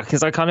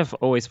 because I kind of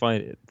always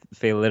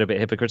feel a little bit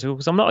hypocritical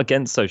because I'm not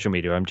against social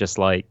media. I'm just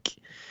like,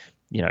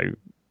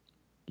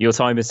 your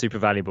time is super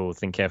valuable.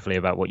 Think carefully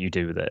about what you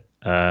do with it.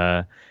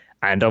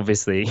 And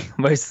obviously,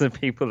 most of the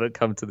people that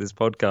come to this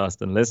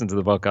podcast and listen to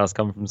the podcast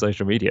come from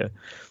social media.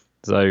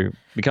 So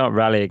we can't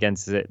rally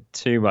against it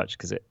too much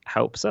because it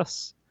helps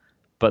us.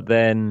 But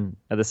then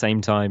at the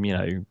same time,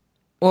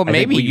 Well,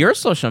 maybe your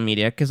social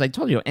media, because I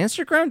told you,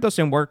 Instagram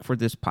doesn't work for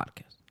this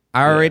podcast.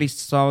 I already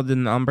saw the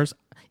numbers.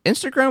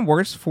 Instagram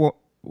works for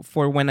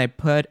when I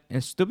put a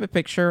stupid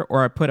picture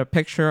or I put a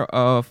picture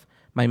of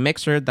my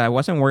mixer that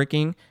wasn't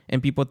working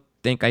and people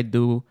think I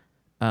do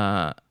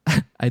I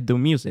do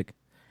music.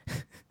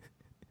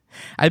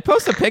 I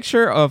post a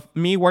picture of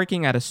me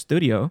working at a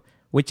studio,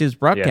 which is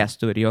broadcast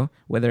studio,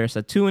 whether it's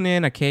a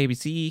tune-in, a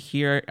KBC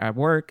here at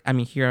work,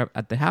 here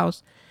at the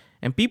house,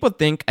 and people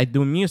think I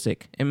do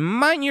music. And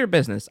mind your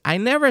business. I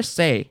never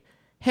say,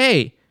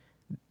 hey,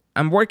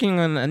 I'm working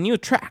on a new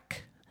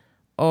track,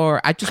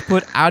 or I just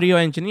put audio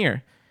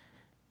engineer,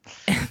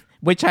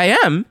 which I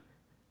am,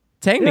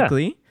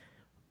 technically,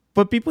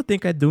 but people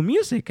think I do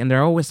music, and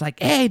they're always like,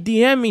 hey,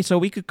 DM me so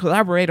we could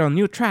collaborate on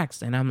new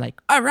tracks, and I'm like,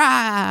 all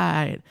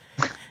right.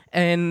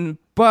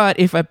 But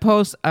if I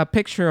post a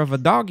picture of a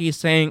doggy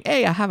saying,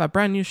 hey, I have a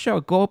brand new show,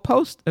 go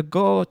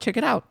check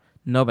it out,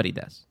 nobody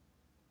does.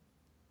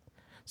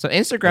 So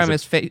Instagram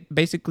is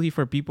basically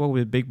for people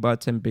with big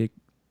butts and big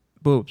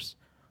boobs,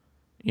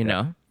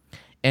 know?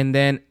 And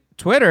then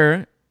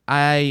Twitter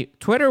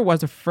was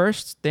the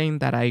first thing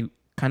that I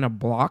kind of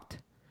blocked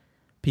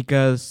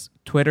because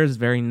Twitter is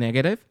very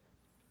negative.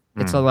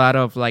 It's a lot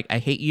of like, I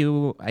hate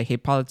you, I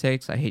hate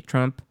politics, I hate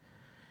Trump.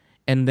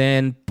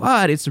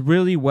 But it's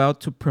really well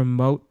to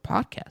promote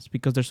podcasts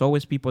because there's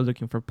always people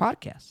looking for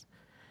podcasts.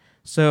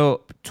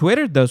 So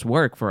Twitter does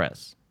work for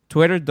us.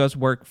 Twitter does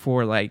work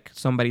for like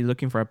somebody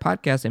looking for a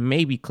podcast and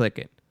maybe click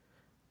it.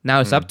 Now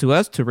it's up to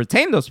us to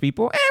retain those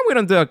people, and we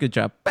don't do a good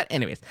job. But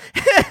anyways,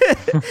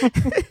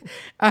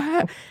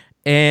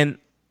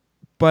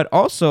 But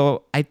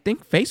also, I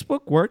think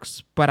Facebook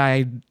works, but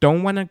I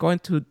don't want to go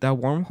into the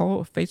wormhole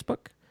of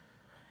Facebook.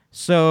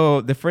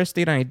 So the first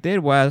thing I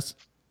did was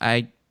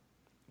I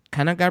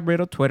kind of got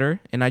rid of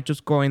Twitter, and I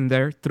just go in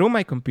there through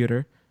my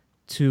computer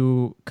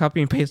to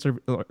copy and paste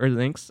or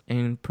links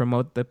and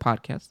promote the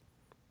podcast.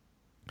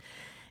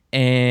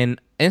 And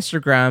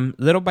Instagram,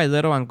 little by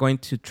little, I'm going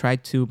to try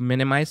to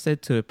minimize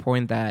it to the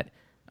point that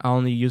I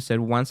only use it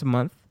once a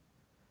month.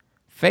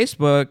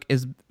 Facebook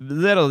is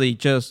literally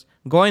just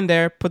go in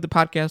there, put the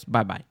podcast,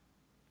 bye-bye.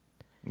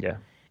 Yeah.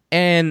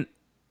 And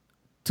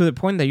to the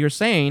point that you're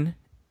saying,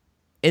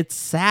 it's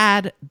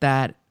sad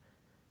that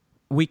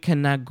we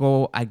cannot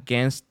go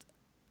against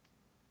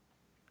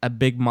a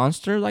big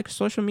monster like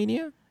social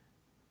media,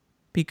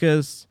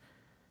 because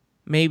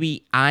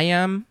maybe I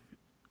am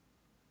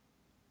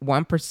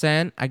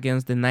 1%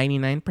 against the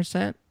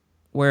 99%,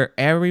 where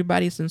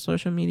everybody's in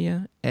social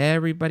media.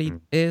 Everybody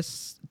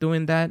is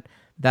doing that.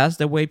 That's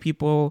the way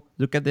people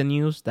look at the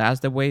news.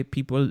 That's the way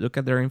people look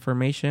at their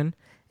information.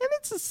 And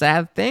it's a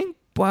sad thing,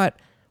 but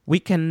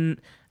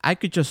I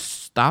could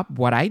just stop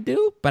what I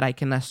do, but I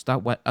cannot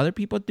stop what other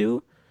people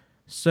do.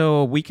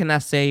 So we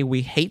cannot say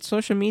we hate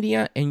social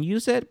media and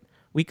use it.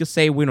 We could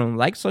say we don't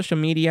like social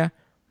media,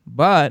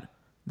 but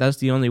that's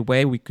the only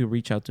way we could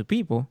reach out to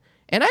people.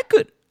 And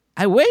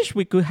I wish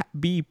we could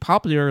be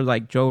popular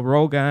like Joe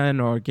Rogan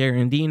or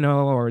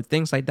Garandino or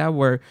things like that,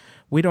 where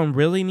we don't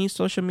really need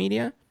social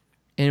media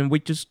and we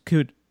just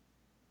could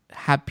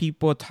have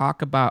people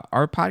talk about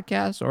our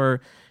podcast,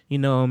 or,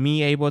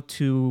 me able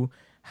to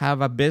have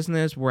a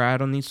business where I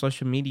don't need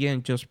social media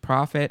and just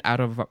profit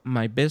out of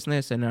my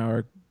business and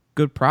our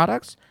good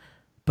products.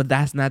 But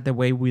that's not the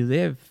way we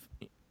live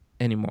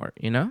anymore,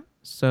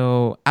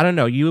 So I don't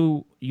know.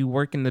 You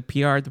work in the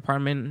PR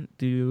department.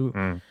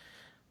 Do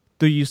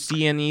you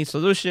see any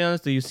solutions?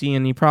 Do you see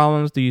any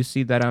problems? Do you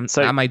see that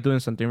am I doing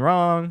something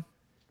wrong?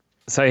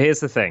 So here's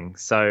the thing.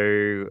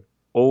 So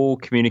all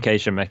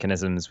communication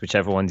mechanisms,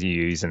 whichever ones you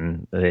use,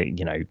 and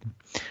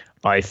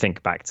I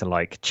think back to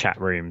like chat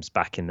rooms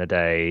back in the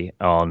day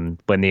on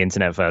when the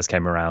internet first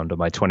came around on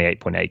my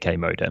 28.8K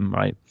modem,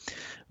 right?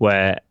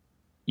 Where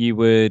you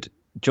would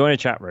join a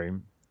chat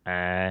room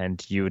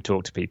and you would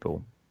talk to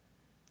people.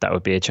 That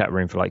would be a chat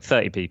room for like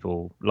 30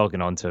 people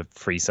logging on to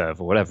FreeServe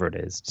or whatever it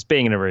is. Just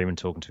being in a room and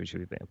talking to each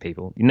other,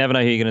 people. You never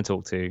know who you're going to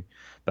talk to,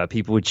 but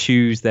people would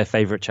choose their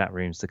favorite chat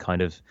rooms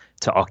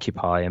to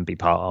occupy and be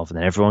part of. And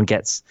then everyone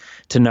gets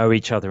to know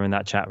each other in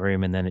that chat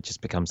room, and then it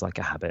just becomes like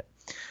a habit.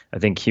 I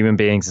think human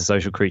beings are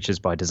social creatures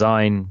by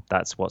design.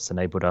 That's what's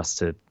enabled us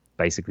to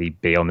basically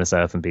be on this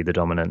earth and be the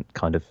dominant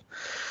kind of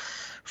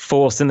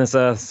force in this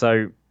earth.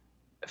 So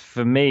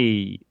for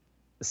me,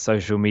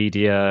 social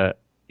media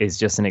is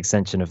just an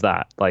extension of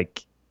that.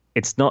 Like,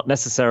 it's not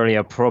necessarily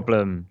a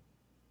problem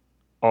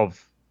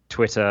of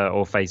Twitter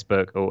or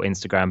Facebook or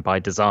Instagram by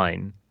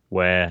design,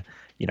 where,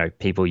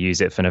 people use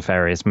it for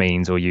nefarious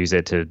means or use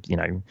it to,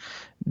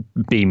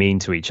 be mean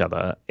to each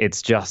other.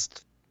 It's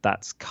just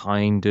that's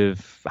kind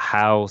of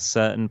how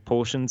certain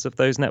portions of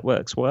those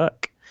networks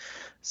work.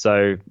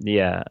 So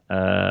yeah,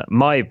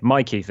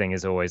 my key thing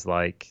is always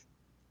like,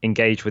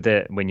 engage with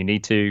it when you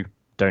need to,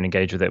 don't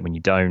engage with it when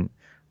you don't.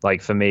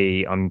 Like for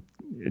me,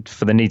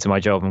 for the needs of my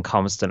job, I'm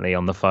constantly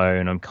on the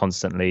phone. I'm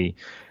constantly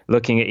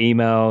looking at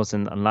emails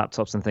and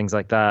laptops and things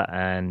like that.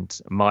 And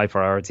my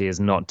priority is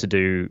not to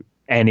do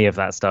any of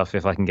that stuff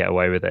if I can get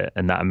away with it.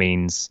 And that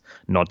means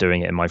not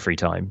doing it in my free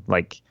time.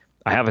 Like,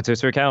 I have a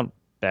Twitter account,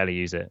 barely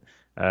use it.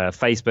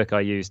 Facebook I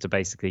use to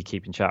basically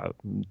keep in touch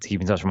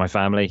with my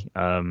family,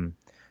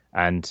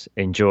 and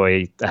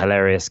enjoy the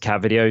hilarious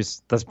cat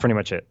videos. That's pretty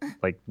much it.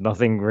 Like,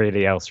 nothing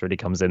really else really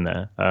comes in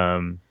there.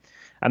 And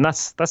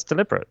that's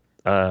deliberate.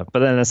 But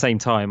then at the same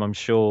time, I'm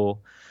sure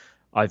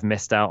I've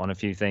missed out on a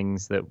few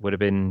things that would have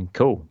been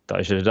cool that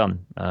I should have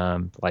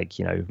done. Like,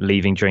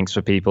 leaving drinks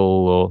for people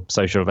or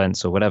social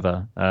events or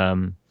whatever.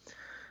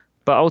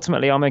 But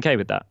ultimately, I'm okay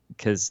with that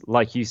because,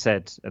 like you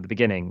said at the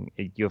beginning,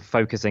 you're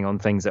focusing on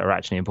things that are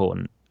actually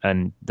important,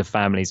 and the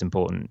family's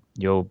important.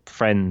 Your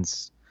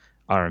friends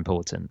are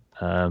important.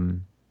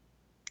 And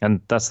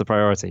that's the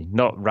priority,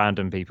 not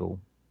random people.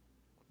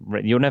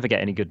 You'll never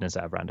get any goodness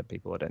out of random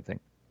people, I don't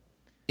think.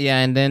 Yeah,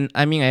 and then,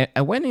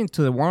 I went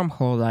into the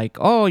wormhole like,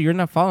 oh, you're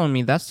not following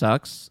me. That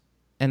sucks.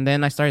 And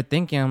then I started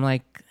thinking, I'm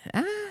like,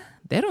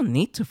 they don't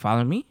need to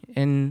follow me,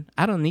 and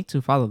I don't need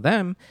to follow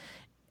them.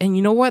 And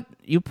you know what?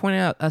 You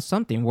pointed out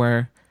something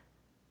where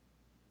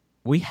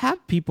we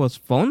have people's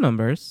phone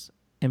numbers,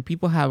 and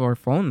people have our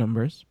phone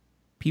numbers.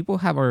 People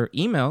have our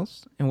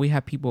emails, and we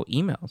have people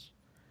emails.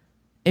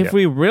 If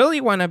we really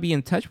want to be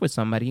in touch with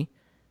somebody,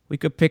 we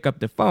could pick up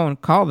the phone,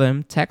 call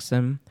them, text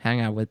them, hang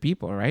out with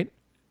people, right?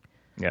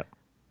 Yeah.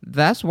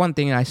 That's one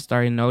thing I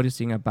started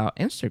noticing about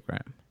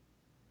Instagram,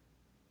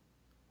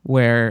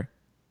 where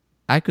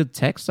I could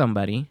text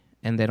somebody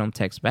and they don't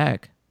text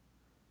back.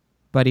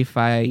 But if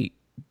I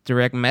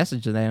direct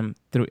message them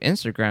through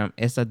Instagram,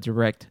 it's a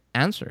direct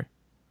answer,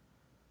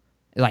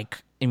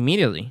 like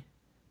immediately.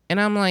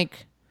 And I'm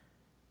like,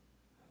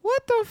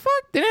 what the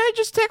fuck? Didn't I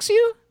just text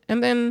you?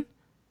 And then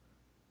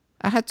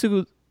I had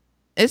to.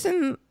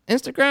 Isn't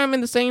Instagram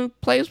in the same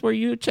place where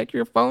you check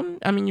your phone?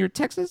 I mean, your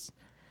texts.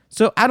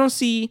 So I don't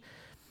see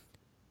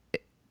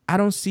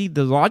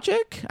the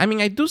logic. I mean,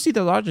 I do see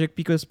the logic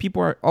because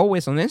people are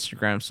always on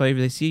Instagram. So if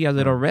they see a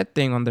little red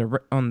thing on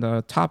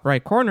the top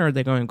right corner,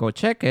 they're going to go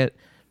check it.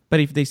 But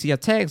if they see a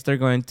text, they're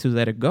going to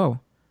let it go,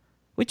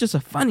 which is a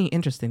funny,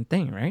 interesting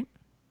thing, right?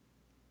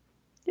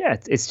 Yeah,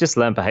 it's just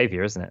learned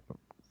behavior, isn't it?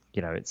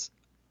 You know,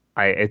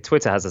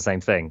 Twitter has the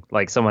same thing.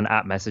 Like someone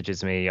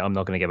messages me, I'm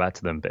not going to get back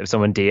to them. But if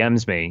someone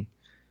DMs me,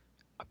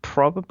 I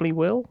probably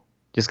will,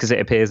 just because it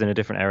appears in a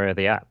different area of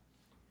the app.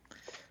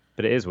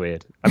 But it is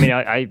weird. I mean,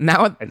 I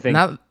think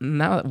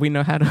now we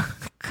know how to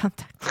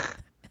contact.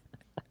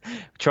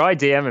 Try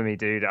DMing me,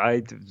 dude.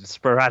 I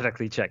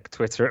sporadically check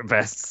Twitter at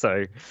best.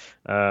 So,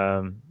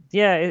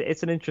 yeah,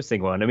 it's an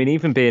interesting one. I mean,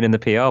 even being in the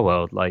PR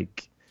world,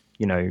 like,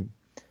 you know,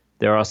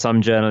 there are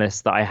some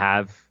journalists that I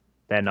have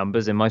their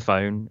numbers in my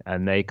phone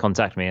and they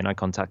contact me and I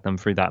contact them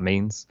through that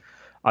means.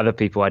 Other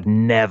people I'd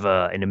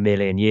never in a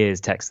million years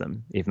text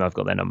them, even though I've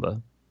got their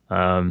number,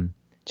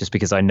 just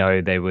because I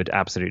know they would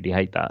absolutely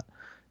hate that.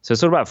 So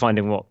it's all about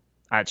finding what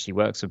actually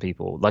works for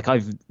people. Like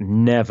I've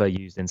never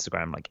used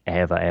Instagram, like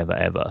ever.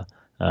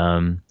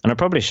 And I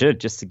probably should,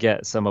 just to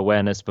get some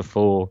awareness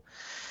before,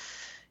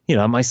 you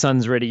know, my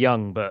son's really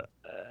young, but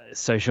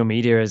social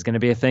media is going to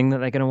be a thing that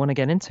they're going to want to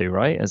get into,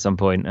 right, at some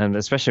point. And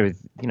especially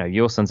with, you know,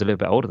 your son's a little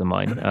bit older than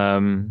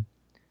mine.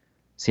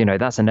 So, you know,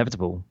 that's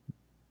inevitable,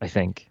 I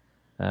think.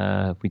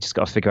 We just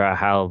got to figure out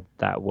how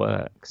that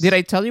works. Did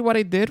I tell you what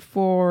I did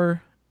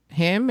for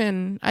him?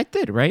 And I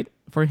did, right?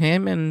 For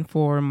him and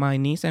for my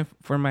niece and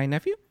for my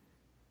nephew?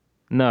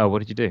 No, what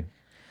did you do?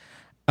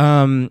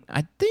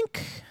 I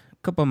think a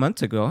couple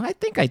months ago, I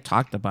think I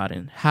talked about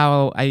it.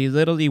 How I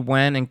literally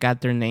went and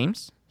got their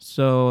names.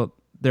 So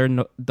their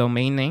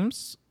domain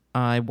names,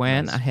 I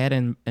went ahead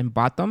and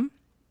bought them.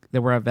 They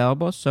were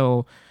available.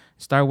 So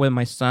start with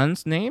my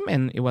son's name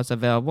and it was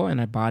available and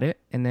I bought it.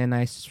 And then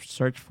I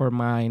searched for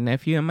my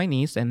nephew and my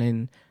niece and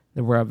then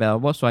they were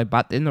available. So I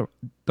bought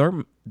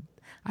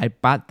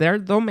their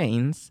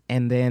domains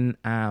and then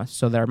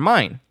so they're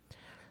mine.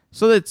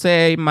 So let's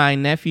say my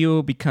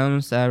nephew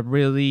becomes a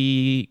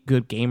really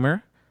good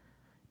gamer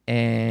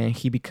and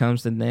he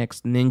becomes the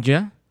next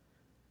ninja.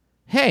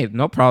 Hey,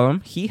 no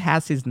problem. He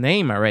has his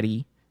name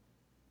already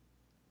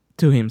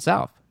to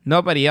himself.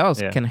 Nobody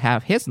else can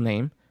have his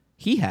name.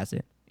 He has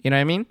it. You know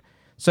what I mean?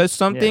 So it's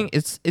something,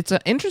 it's an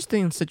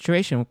interesting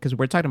situation because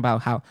we're talking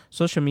about how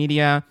social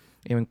media,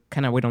 even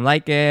kind of we don't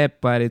like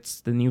it, but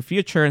it's the new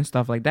future and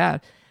stuff like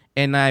that.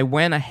 And I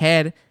went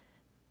ahead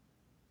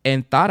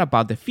and thought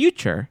about the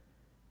future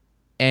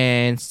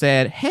and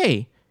said,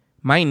 hey,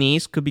 my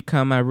niece could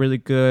become a really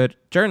good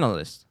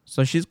journalist.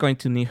 So she's going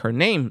to need her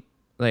name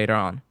later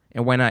on.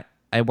 And when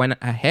I went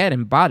ahead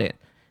and bought it.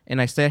 And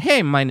I said,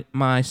 hey,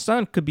 my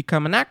son could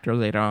become an actor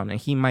later on and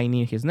he might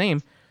need his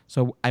name.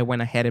 So I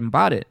went ahead and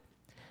bought it.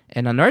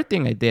 And another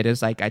thing I did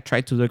is like I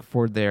tried to look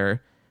for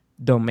their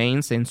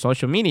domains in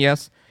social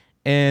medias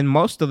and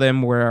most of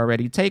them were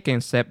already taken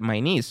except my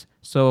niece.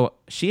 So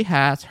she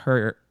has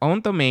her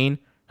own domain,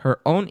 her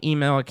own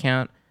email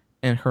account,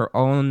 and her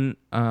own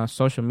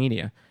social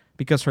media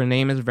because her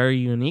name is very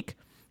unique.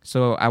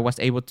 So I was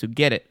able to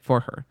get it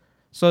for her.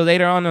 So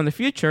later on in the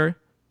future,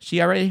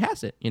 she already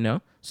has it, you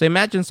know? So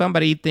imagine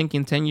somebody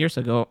thinking 10 years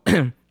ago,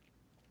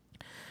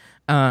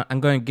 I'm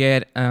going to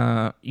get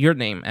your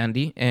name,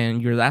 Andy,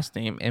 and your last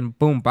name, and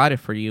boom, bought it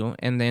for you.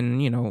 And then,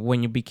 you know,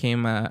 when you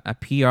became a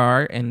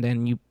PR and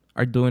then you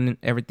are doing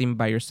everything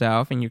by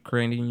yourself and you're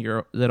creating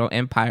your little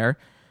empire,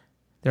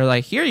 they're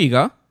like, here you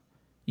go.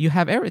 You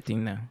have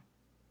everything now.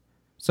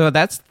 So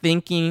that's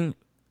thinking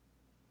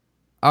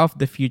of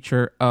the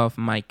future of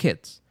my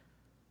kids.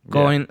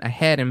 Going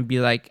ahead and be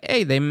like,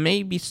 hey, they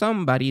may be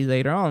somebody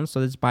later on, so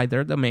let's buy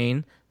their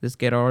domain. Let's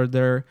get all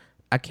their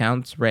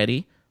accounts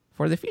ready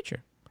for the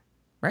future,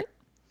 right?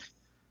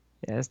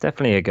 Yeah, it's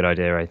definitely a good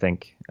idea, I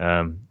think.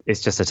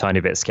 It's just a tiny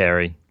bit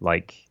scary.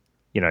 Like,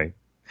 you know,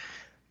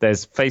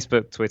 there's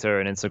Facebook, Twitter,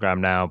 and Instagram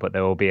now, but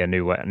there will be a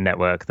new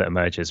network that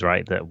emerges,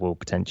 right, that will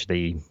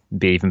potentially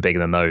be even bigger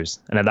than those.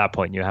 And at that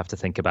point, you have to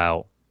think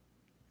about,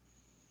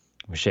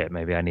 oh, shit,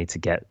 maybe I need to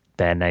get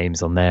their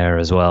names on there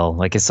as well.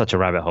 Like, it's such a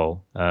rabbit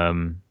hole.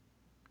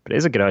 But it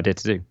is a good idea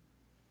to do.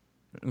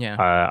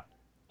 Yeah.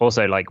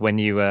 Also, like when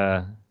you,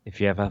 if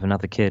you ever have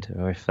another kid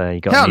or if you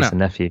got a niece and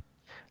nephew,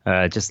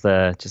 just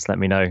let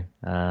me know,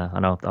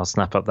 and I'll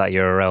snap up that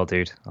URL,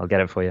 dude. I'll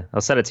get it for you.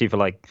 I'll sell it to you for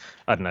like,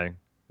 I don't know,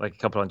 like a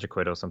couple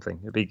 $100 or something.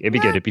 It'd be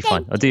good. It'd be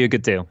fine. I'll do you a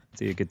good deal.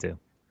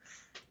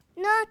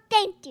 No,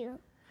 thank you.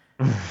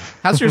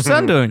 How's your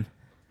son doing?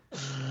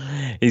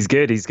 He's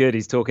good.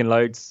 He's talking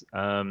loads.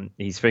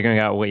 He's figuring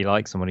out what he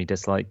likes and what he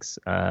dislikes.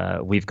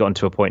 We've gotten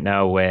to a point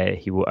now where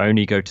he will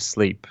only go to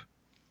sleep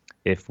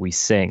if we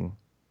sing,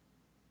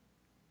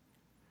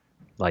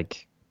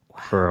 like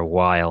for a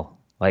while,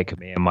 like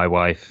me and my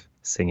wife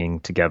singing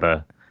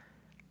together,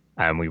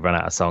 and we run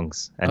out of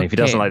songs. And if he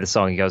doesn't like the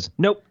song, he goes,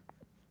 nope,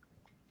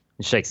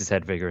 and shakes his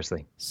head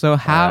vigorously. So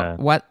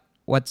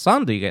what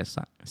song do you guys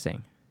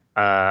sing?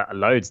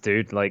 Loads,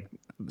 dude. Like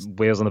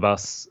Wheels on the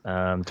Bus.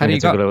 How do Twinkle you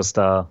Twinkle go? Little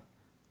Star.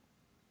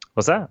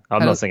 What's that?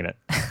 I'm How not do- singing it.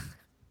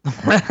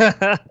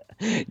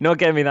 You're not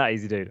getting me that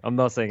easy, dude. I'm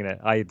not singing it.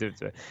 I do it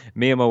to it.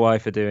 Me and my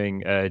wife are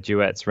doing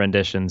duets,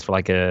 renditions for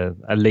like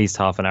at least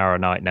half an hour a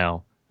night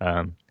now.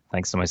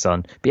 Thanks to my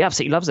son. But he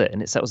absolutely loves it,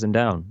 and it settles him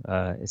down.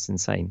 It's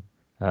insane.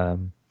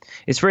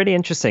 It's really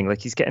interesting.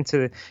 Like he's getting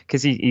to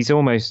because he's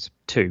almost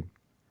 2,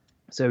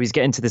 so he's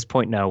getting to this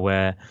point now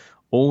where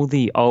all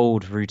the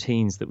old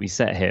routines that we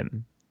set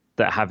him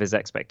that have his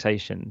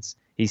expectations,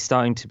 he's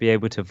starting to be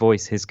able to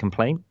voice his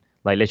complaint.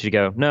 Like literally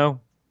go no,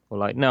 or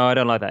like no, I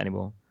don't like that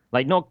anymore.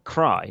 Like not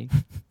cry,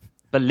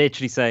 but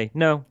literally say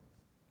no.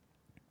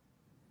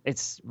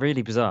 It's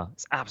really bizarre.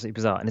 It's absolutely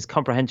bizarre, and his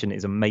comprehension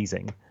is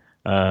amazing.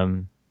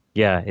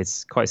 Yeah,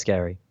 it's quite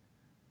scary,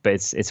 but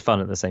it's fun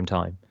at the same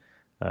time.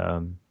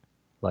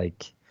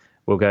 Like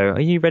we'll go,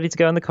 "Are you ready to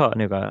go in the cot?"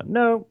 And he'll go,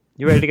 "No."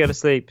 "You ready to go to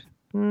sleep?"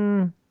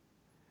 No,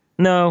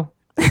 no.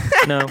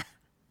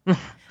 And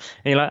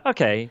you're like,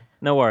 "Okay,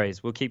 no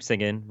worries. We'll keep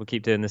singing. We'll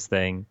keep doing this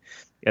thing."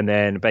 And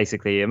then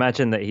basically,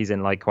 imagine that he's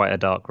in like quite a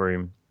dark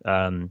room,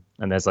 and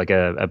there's like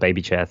a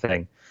baby chair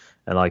thing,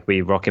 and like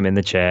we rock him in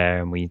the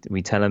chair and we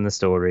tell him the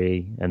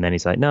story, and then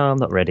he's like, "No, I'm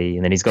not ready."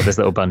 And then he's got this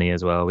little bunny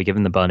as well. We give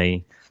him the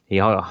bunny. He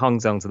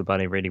hangs on to the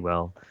bunny really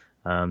well.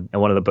 And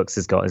one of the books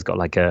has got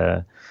like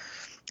a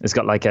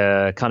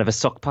kind of a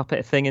sock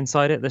puppet thing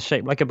inside it that's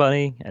shaped like a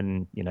bunny,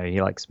 and you know he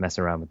likes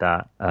messing around with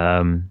that.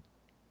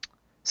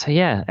 So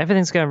yeah,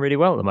 everything's going really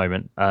well at the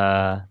moment.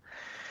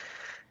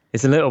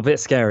 It's a little bit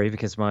scary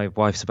because my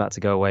wife's about to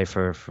go away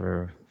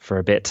for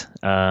a bit,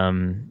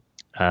 and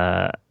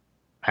I'll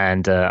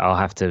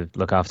have to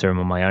look after him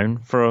on my own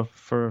for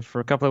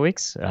a couple of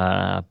weeks.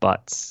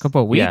 But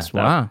Couple of weeks.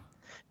 Wow.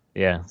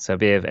 Yeah, so it'll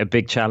be a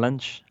big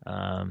challenge.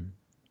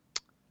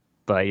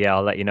 But yeah,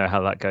 I'll let you know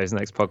how that goes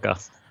next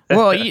podcast.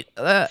 Well,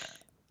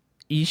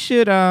 you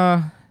should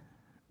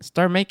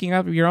start making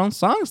up your own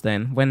songs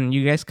then. When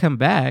you guys come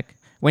back,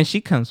 when she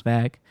comes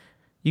back,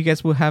 you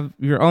guys will have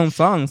your own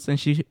songs, and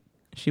she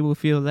will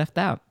feel left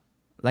out,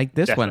 like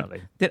this Definitely.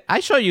 one. Did I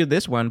show you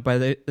this one?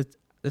 But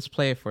let's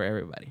play it for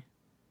everybody.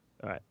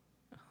 All right.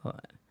 Hold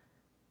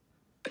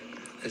on.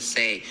 Let's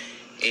say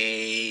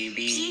A,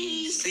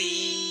 B,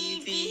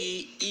 C,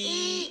 D,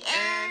 E,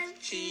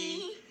 F,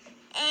 G,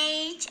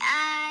 H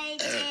I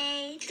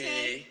J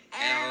K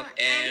L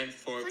M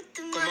for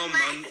come on,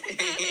 man.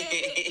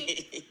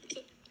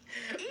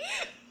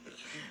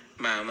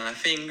 Mama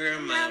finger,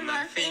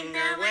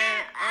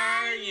 where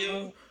are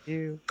you?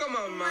 Come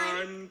on,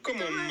 man,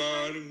 come on,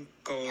 man,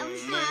 come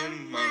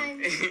on, man.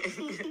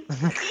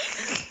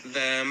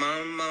 The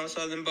mamas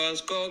on the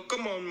bus go,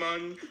 come on,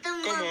 man,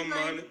 come on,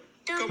 man,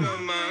 come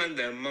on, man.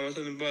 The mamas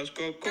on the bus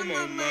go, come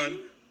on, man.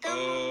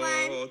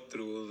 Oh,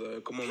 through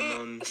the, come on,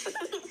 man.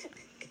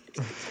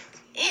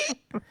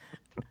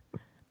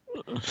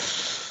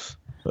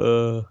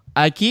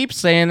 I keep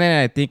saying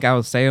it. I think I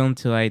will say it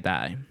until I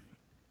die.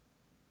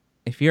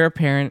 If you're a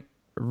parent,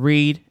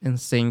 read and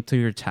sing to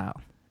your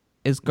child.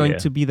 It's going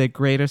to be the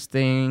greatest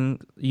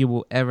thing you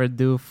will ever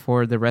do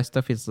for the rest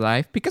of his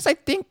life, because I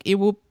think it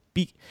will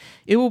be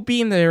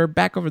in the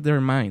back of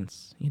their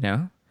minds, you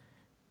know.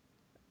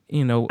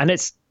 And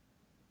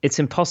it's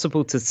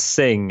impossible to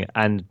sing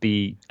and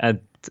be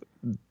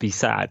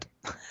sad.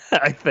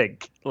 I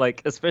think,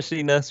 like,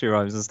 especially nursery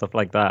rhymes and stuff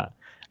like that,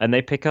 and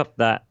they pick up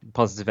that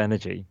positive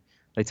energy.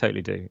 They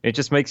totally do. It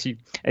just makes you,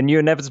 and you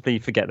inevitably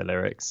forget the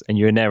lyrics, and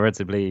you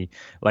inevitably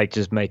like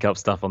just make up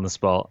stuff on the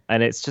spot,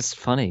 and it's just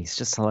funny. It's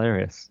just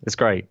hilarious. It's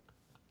great.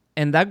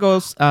 And that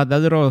goes that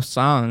little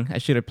song. I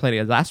should have played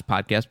it last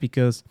podcast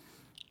because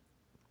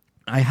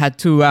I had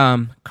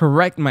to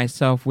correct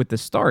myself with the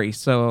story.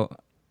 So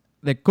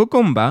the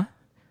Kukumba,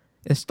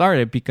 it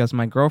started because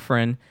my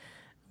girlfriend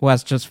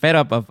was just fed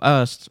up of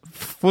us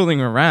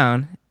fooling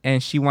around,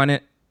 and she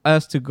wanted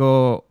us to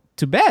go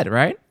to bed,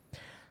 right?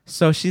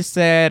 So she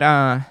said,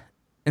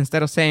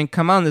 instead of saying,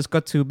 "Come on, let's go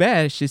to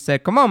bed," she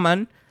said, "Come on,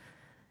 man."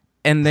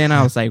 And then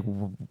I was like,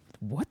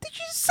 "What did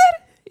you say?"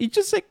 You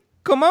just said,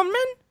 "Come on,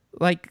 man,"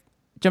 like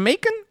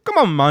Jamaican. "Come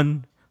on,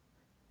 man.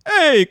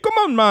 Hey, come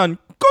on, man.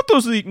 Go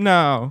to sleep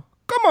now.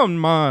 Come on,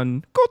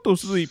 man. Go to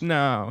sleep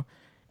now."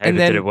 And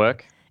then, did it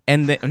work?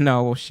 And then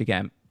no, she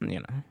got,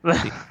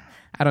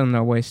 I don't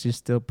know why she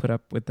still put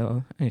up with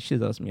the. And she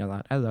loves me a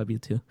lot. I love you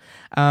too.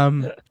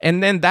 And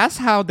then that's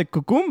how the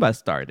Kukumba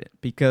started,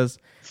 because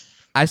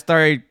I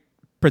started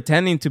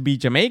pretending to be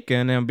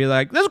Jamaican and be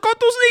like, "Let's go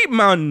to sleep,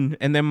 man."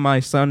 And then my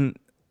son,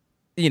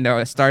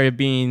 started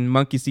being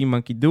monkey see,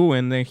 monkey do,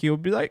 and then he'll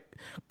be like,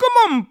 "Come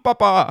on,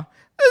 Papa,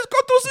 let's go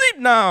to sleep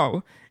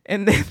now."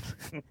 And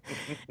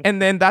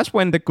then that's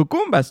when the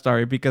Kukumba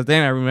started, because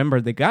then I remember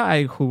the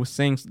guy who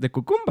sings the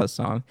Kukumba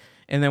song.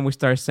 And then we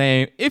start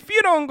saying, "If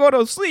you don't go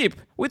to sleep,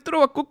 we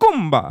throw a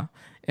Kukumba."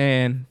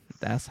 And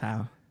that's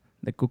how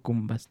the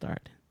Kukumba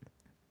started.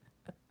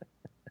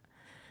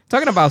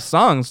 Talking about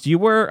songs, you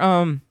were,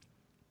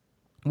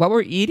 what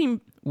were you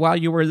eating while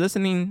you were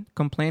listening,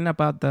 complain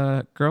about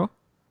the girl?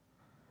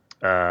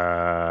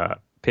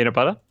 Peanut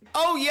butter.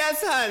 Oh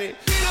yes, honey.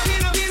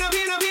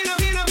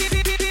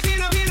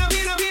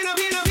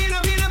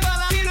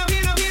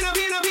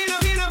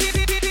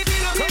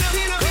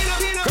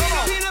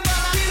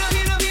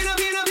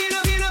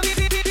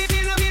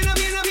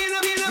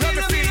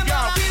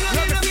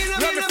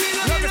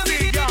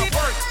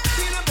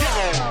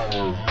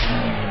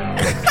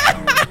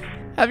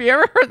 Have you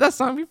ever heard that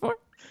song before?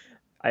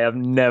 I have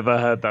never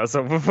heard that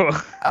song before.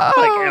 Oh.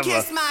 Like ever.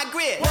 Kiss my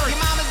grip. Your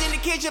mama's in the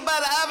kitchen,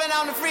 but the oven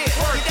on the fridge.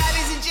 Your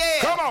daddy's in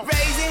jail.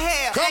 Raising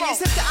hell. And your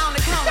sister on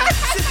the corner.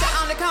 Sister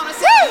on the corner.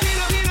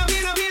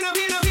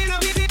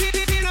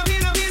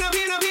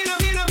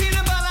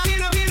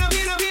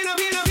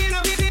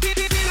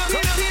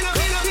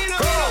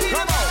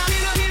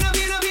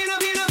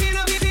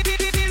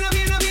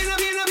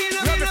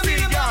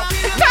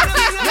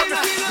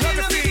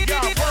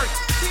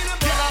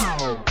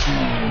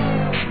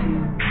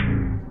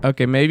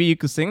 Okay, maybe you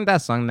could sing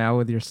that song now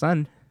with your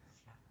son.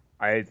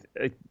 Why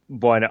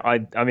not? I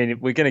mean,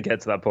 we're gonna get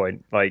to that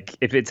point. Like,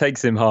 if it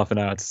takes him half an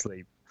hour to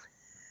sleep,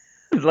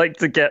 like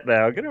to get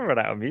there, I'm gonna run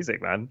out of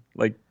music, man.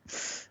 Like,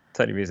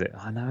 totally music.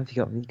 Oh no,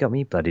 you got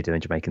me bloody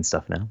doing Jamaican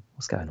stuff now.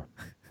 What's going on?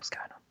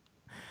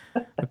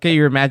 Okay,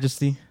 Your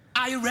Majesty.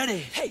 Are you ready?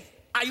 Hey,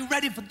 are you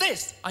ready for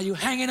this? Are you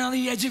hanging on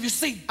the edge of your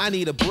seat? I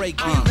need a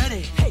break. Are you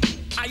ready? Hey,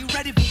 are you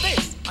ready for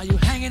this? Are you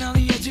hanging on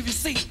the edge of your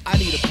seat? I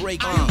need a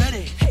break. Are you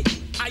ready? Hey,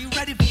 are you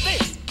ready for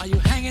this? Are you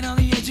hanging on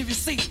the edge of your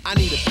seat? I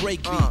need a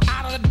break.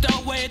 Out of the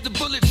doorway, the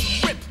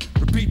bullets rip.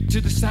 Repeat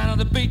to the sound of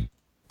the beat.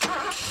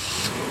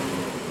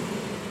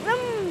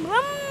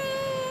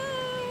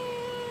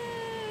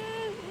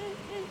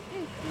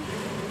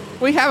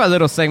 We have a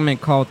little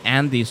segment called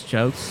Andy's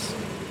Jokes.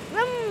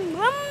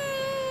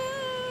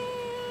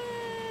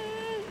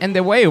 And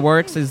the way it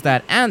works is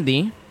that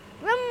Andy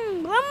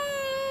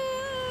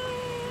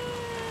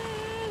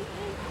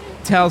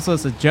tells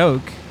us a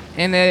joke,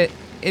 and it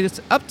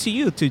is up to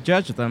you to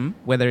judge them,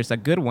 whether it's a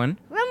good one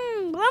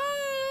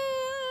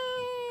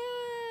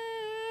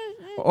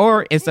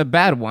or it's a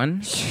bad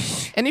one.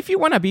 And if you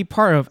want to be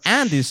part of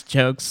Andy's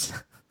Jokes,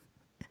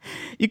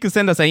 you can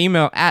send us an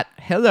email at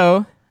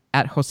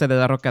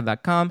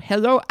hello@josedelarroca.com.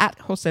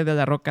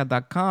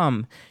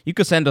 hello@josedelarroca.com. You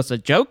could send us a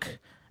joke,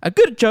 a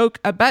good joke,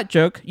 a bad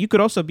joke. You could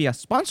also be a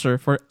sponsor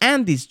for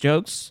Andy's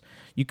Jokes.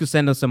 You could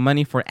send us some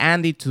money for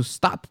Andy to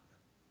stop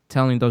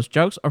telling those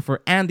jokes, or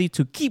for Andy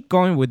to keep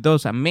going with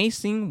those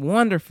amazing,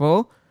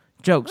 wonderful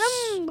jokes.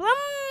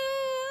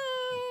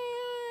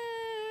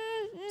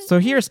 So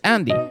here's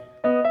Andy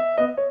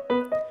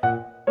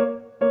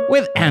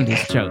with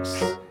Andy's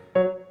Jokes.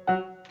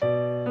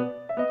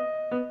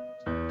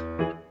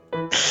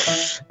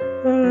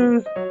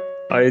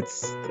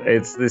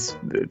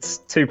 It's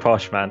too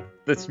posh, man.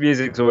 This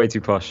music's way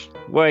too posh.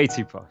 Way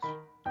too posh.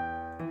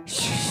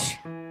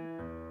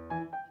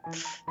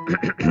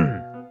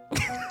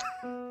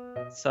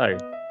 So,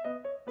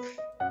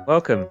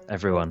 welcome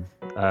everyone.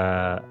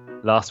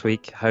 Last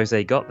week,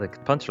 Jose got the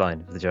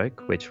punchline of the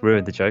joke, which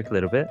ruined the joke a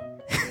little bit.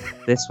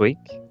 This week,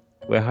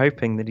 we're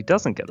hoping that he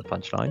doesn't get the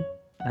punchline,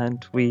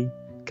 and we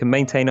can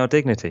maintain our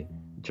dignity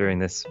during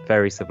this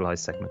very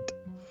civilized segment.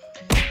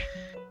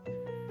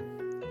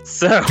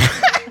 So,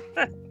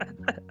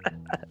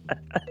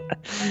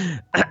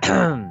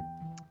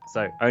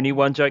 only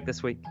one joke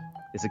this week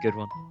is a good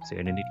one. So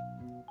you only need.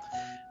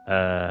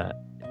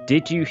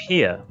 Did you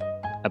hear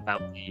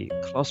about the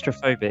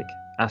claustrophobic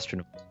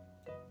astronaut?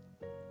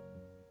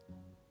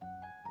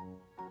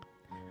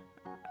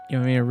 You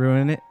want me to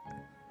ruin it?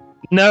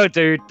 No,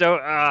 dude,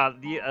 don't.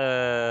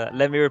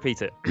 Let me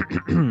repeat it.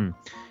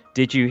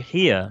 Did you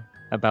hear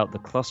about the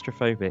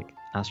claustrophobic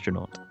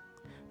astronaut?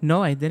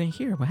 No, I didn't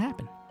hear. What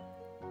happened?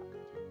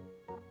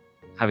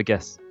 Have a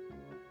guess.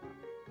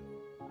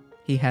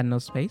 He had no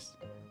space?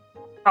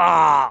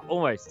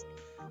 Almost.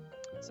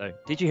 So,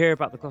 did you hear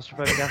about the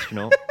claustrophobic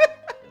astronaut?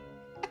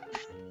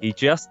 He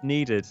just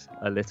needed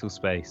a little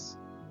space.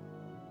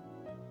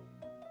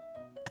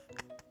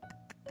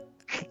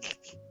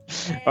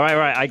 All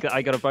right. I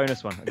got a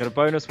bonus one.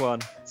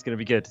 It's gonna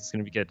be good.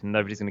 And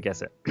nobody's gonna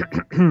guess it.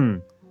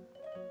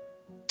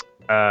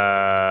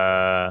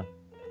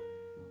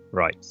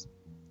 Right.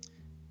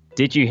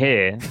 Did you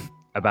hear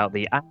about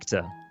the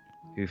actor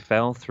who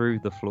fell through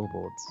the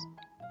floorboards?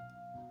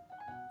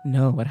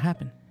 No, what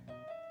happened?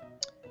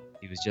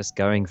 He was just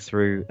going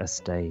through a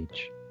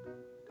stage.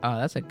 Oh,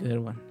 that's a good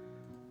one.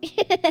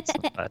 It's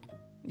not bad.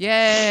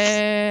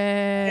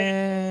 Yay!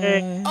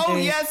 Oh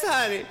yes,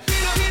 honey.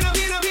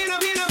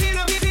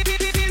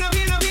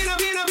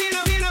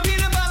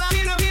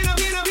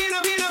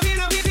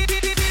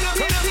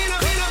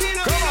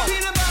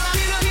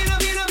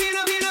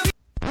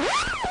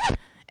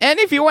 And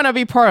if you want to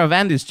be part of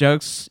Andy's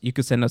Jokes, you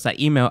can send us an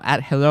email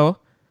at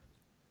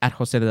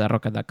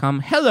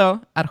hello@josedelarroca.com.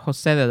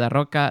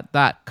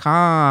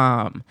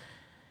 hello@josedelarroca.com.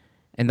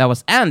 And that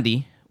was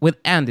Andy with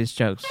Andy's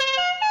Jokes.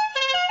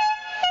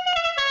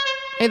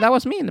 Hey, that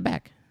was me in the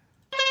back.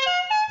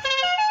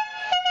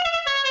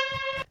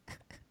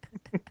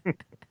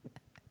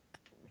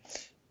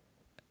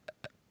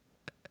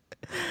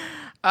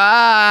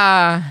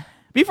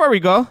 Before we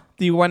go,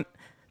 do you want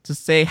to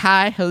say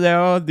hi,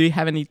 hello? Do you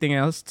have anything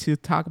else to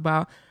talk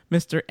about,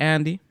 Mr.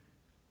 Andy?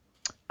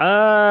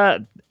 A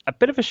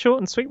bit of a short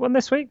and sweet one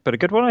this week, but a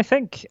good one, I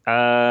think.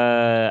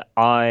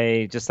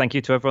 I just thank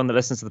you to everyone that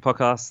listens to the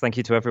podcast. Thank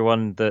you to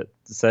everyone that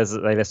says that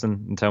they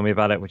listen and tell me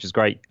about it, which is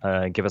great.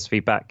 Give us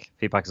feedback.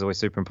 Feedback is always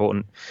super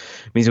important.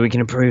 It means that we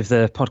can improve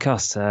the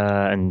podcast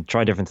and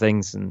try different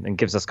things and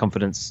gives us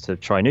confidence to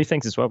try new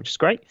things as well, which is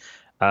great.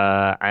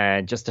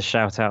 And just a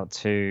shout out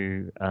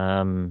to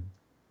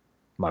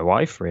my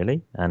wife,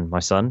 really, and my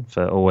son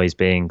for always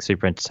being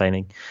super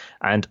entertaining.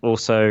 And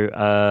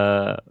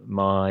also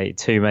my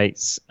two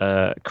mates,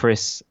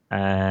 Chris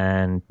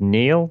and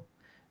Neil,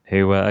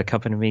 who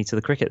accompanied me to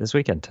the cricket this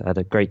weekend. I had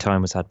a great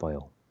time, was had by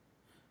all.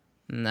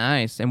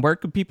 Nice. And where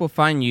could people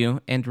find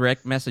you and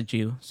direct message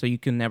you so you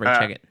can never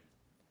check it?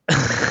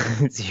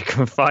 So you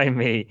can find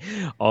me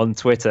on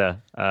Twitter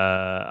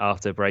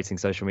after breaking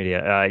social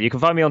media. You can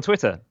find me on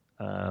Twitter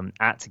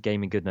at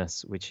Gaming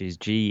Goodness, which is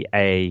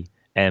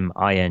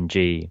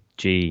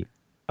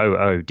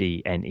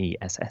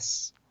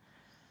GAMINGGOODNESS.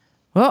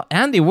 Well,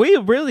 Andy, we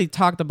really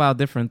talked about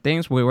different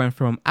things. We went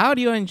from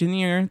audio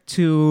engineer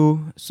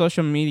to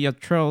social media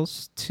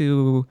trolls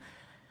to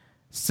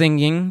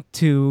singing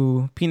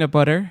to peanut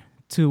butter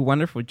to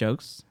wonderful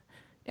jokes.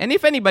 And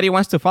if anybody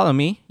wants to follow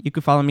me, you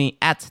could follow me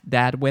at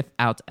Dad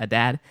Without a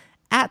Dad,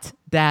 at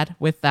Dad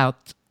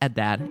Without a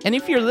Dad. And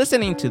if you're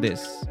listening to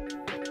this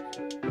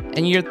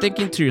and you're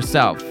thinking to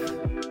yourself,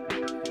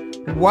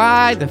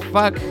 why the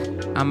fuck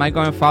am I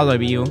going to follow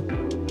you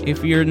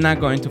if you're not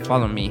going to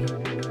follow me?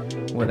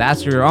 Well,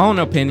 that's your own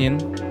opinion.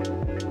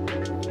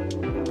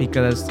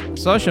 Because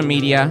social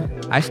media,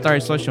 I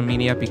started social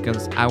media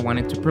because I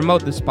wanted to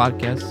promote this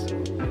podcast.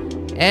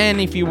 And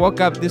if you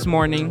woke up this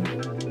morning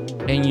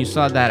and you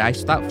saw that I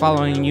stopped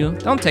following you,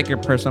 don't take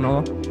it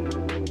personal.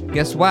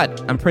 Guess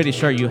what? I'm pretty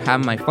sure you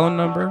have my phone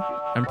number.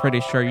 I'm pretty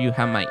sure you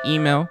have my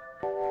email.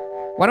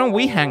 Why don't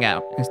we hang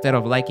out instead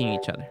of liking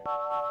each other?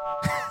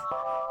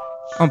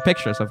 On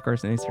pictures, of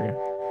course, on Instagram.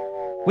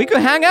 We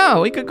could hang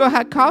out. We could go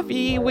have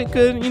coffee. We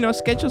could,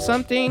 schedule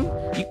something.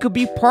 You could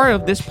be part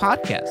of this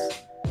podcast.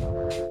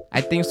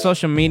 I think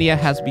social media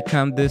has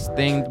become this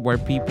thing where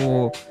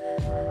people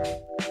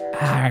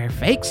are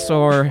fakes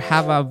or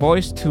have a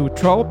voice to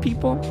troll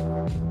people.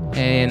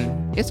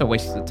 And it's a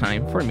waste of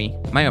time for me,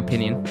 my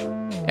opinion.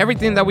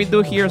 Everything that we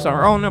do here is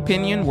our own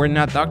opinion. We're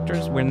not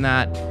doctors. We're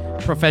not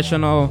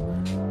professional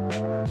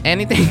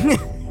anything.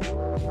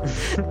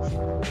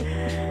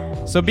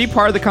 So be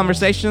part of the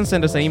conversation.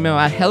 Send us an email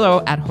at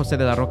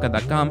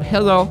hello@josedelarroca.com.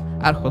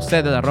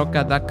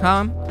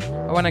 hello@josedelarroca.com.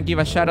 I want to give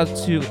a shout out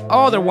to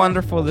all the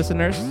wonderful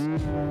listeners.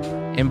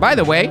 And by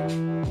the way,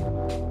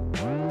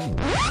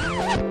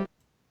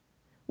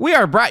 we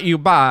are brought to you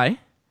by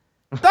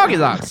Doggy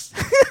Logs.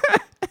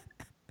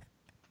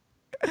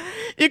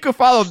 You can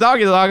follow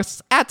Doggy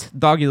Logs at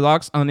Doggy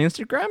Logs on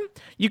Instagram.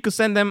 You can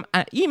send them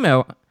an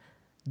email,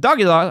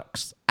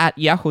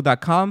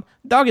 doggylogs@yahoo.com,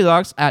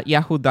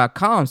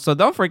 doggylogs@yahoo.com. So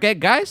don't forget,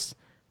 guys,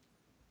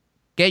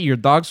 get your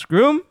dog's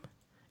groom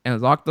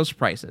and lock those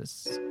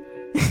prices.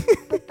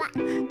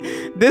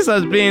 This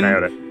has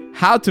been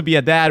How to Be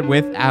a Dad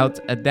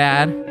Without a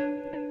Dad.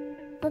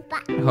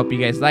 I hope you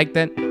guys liked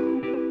it.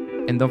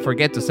 And don't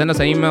forget to send us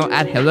an email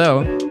at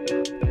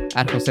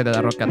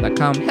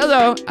hello@josedelarroca.com.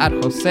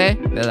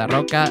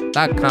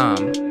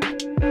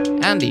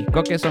 hello@josedelarroca.com. Andy,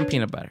 go get some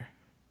peanut butter.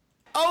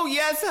 Oh,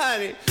 yes,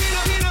 honey.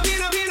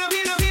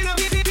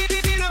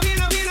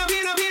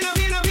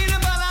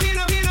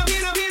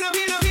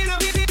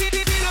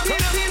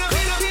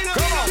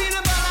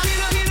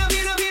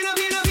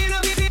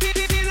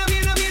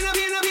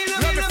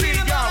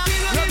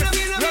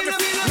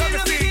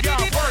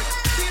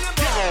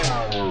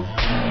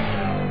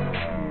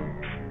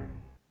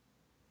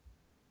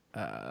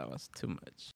 That was too much.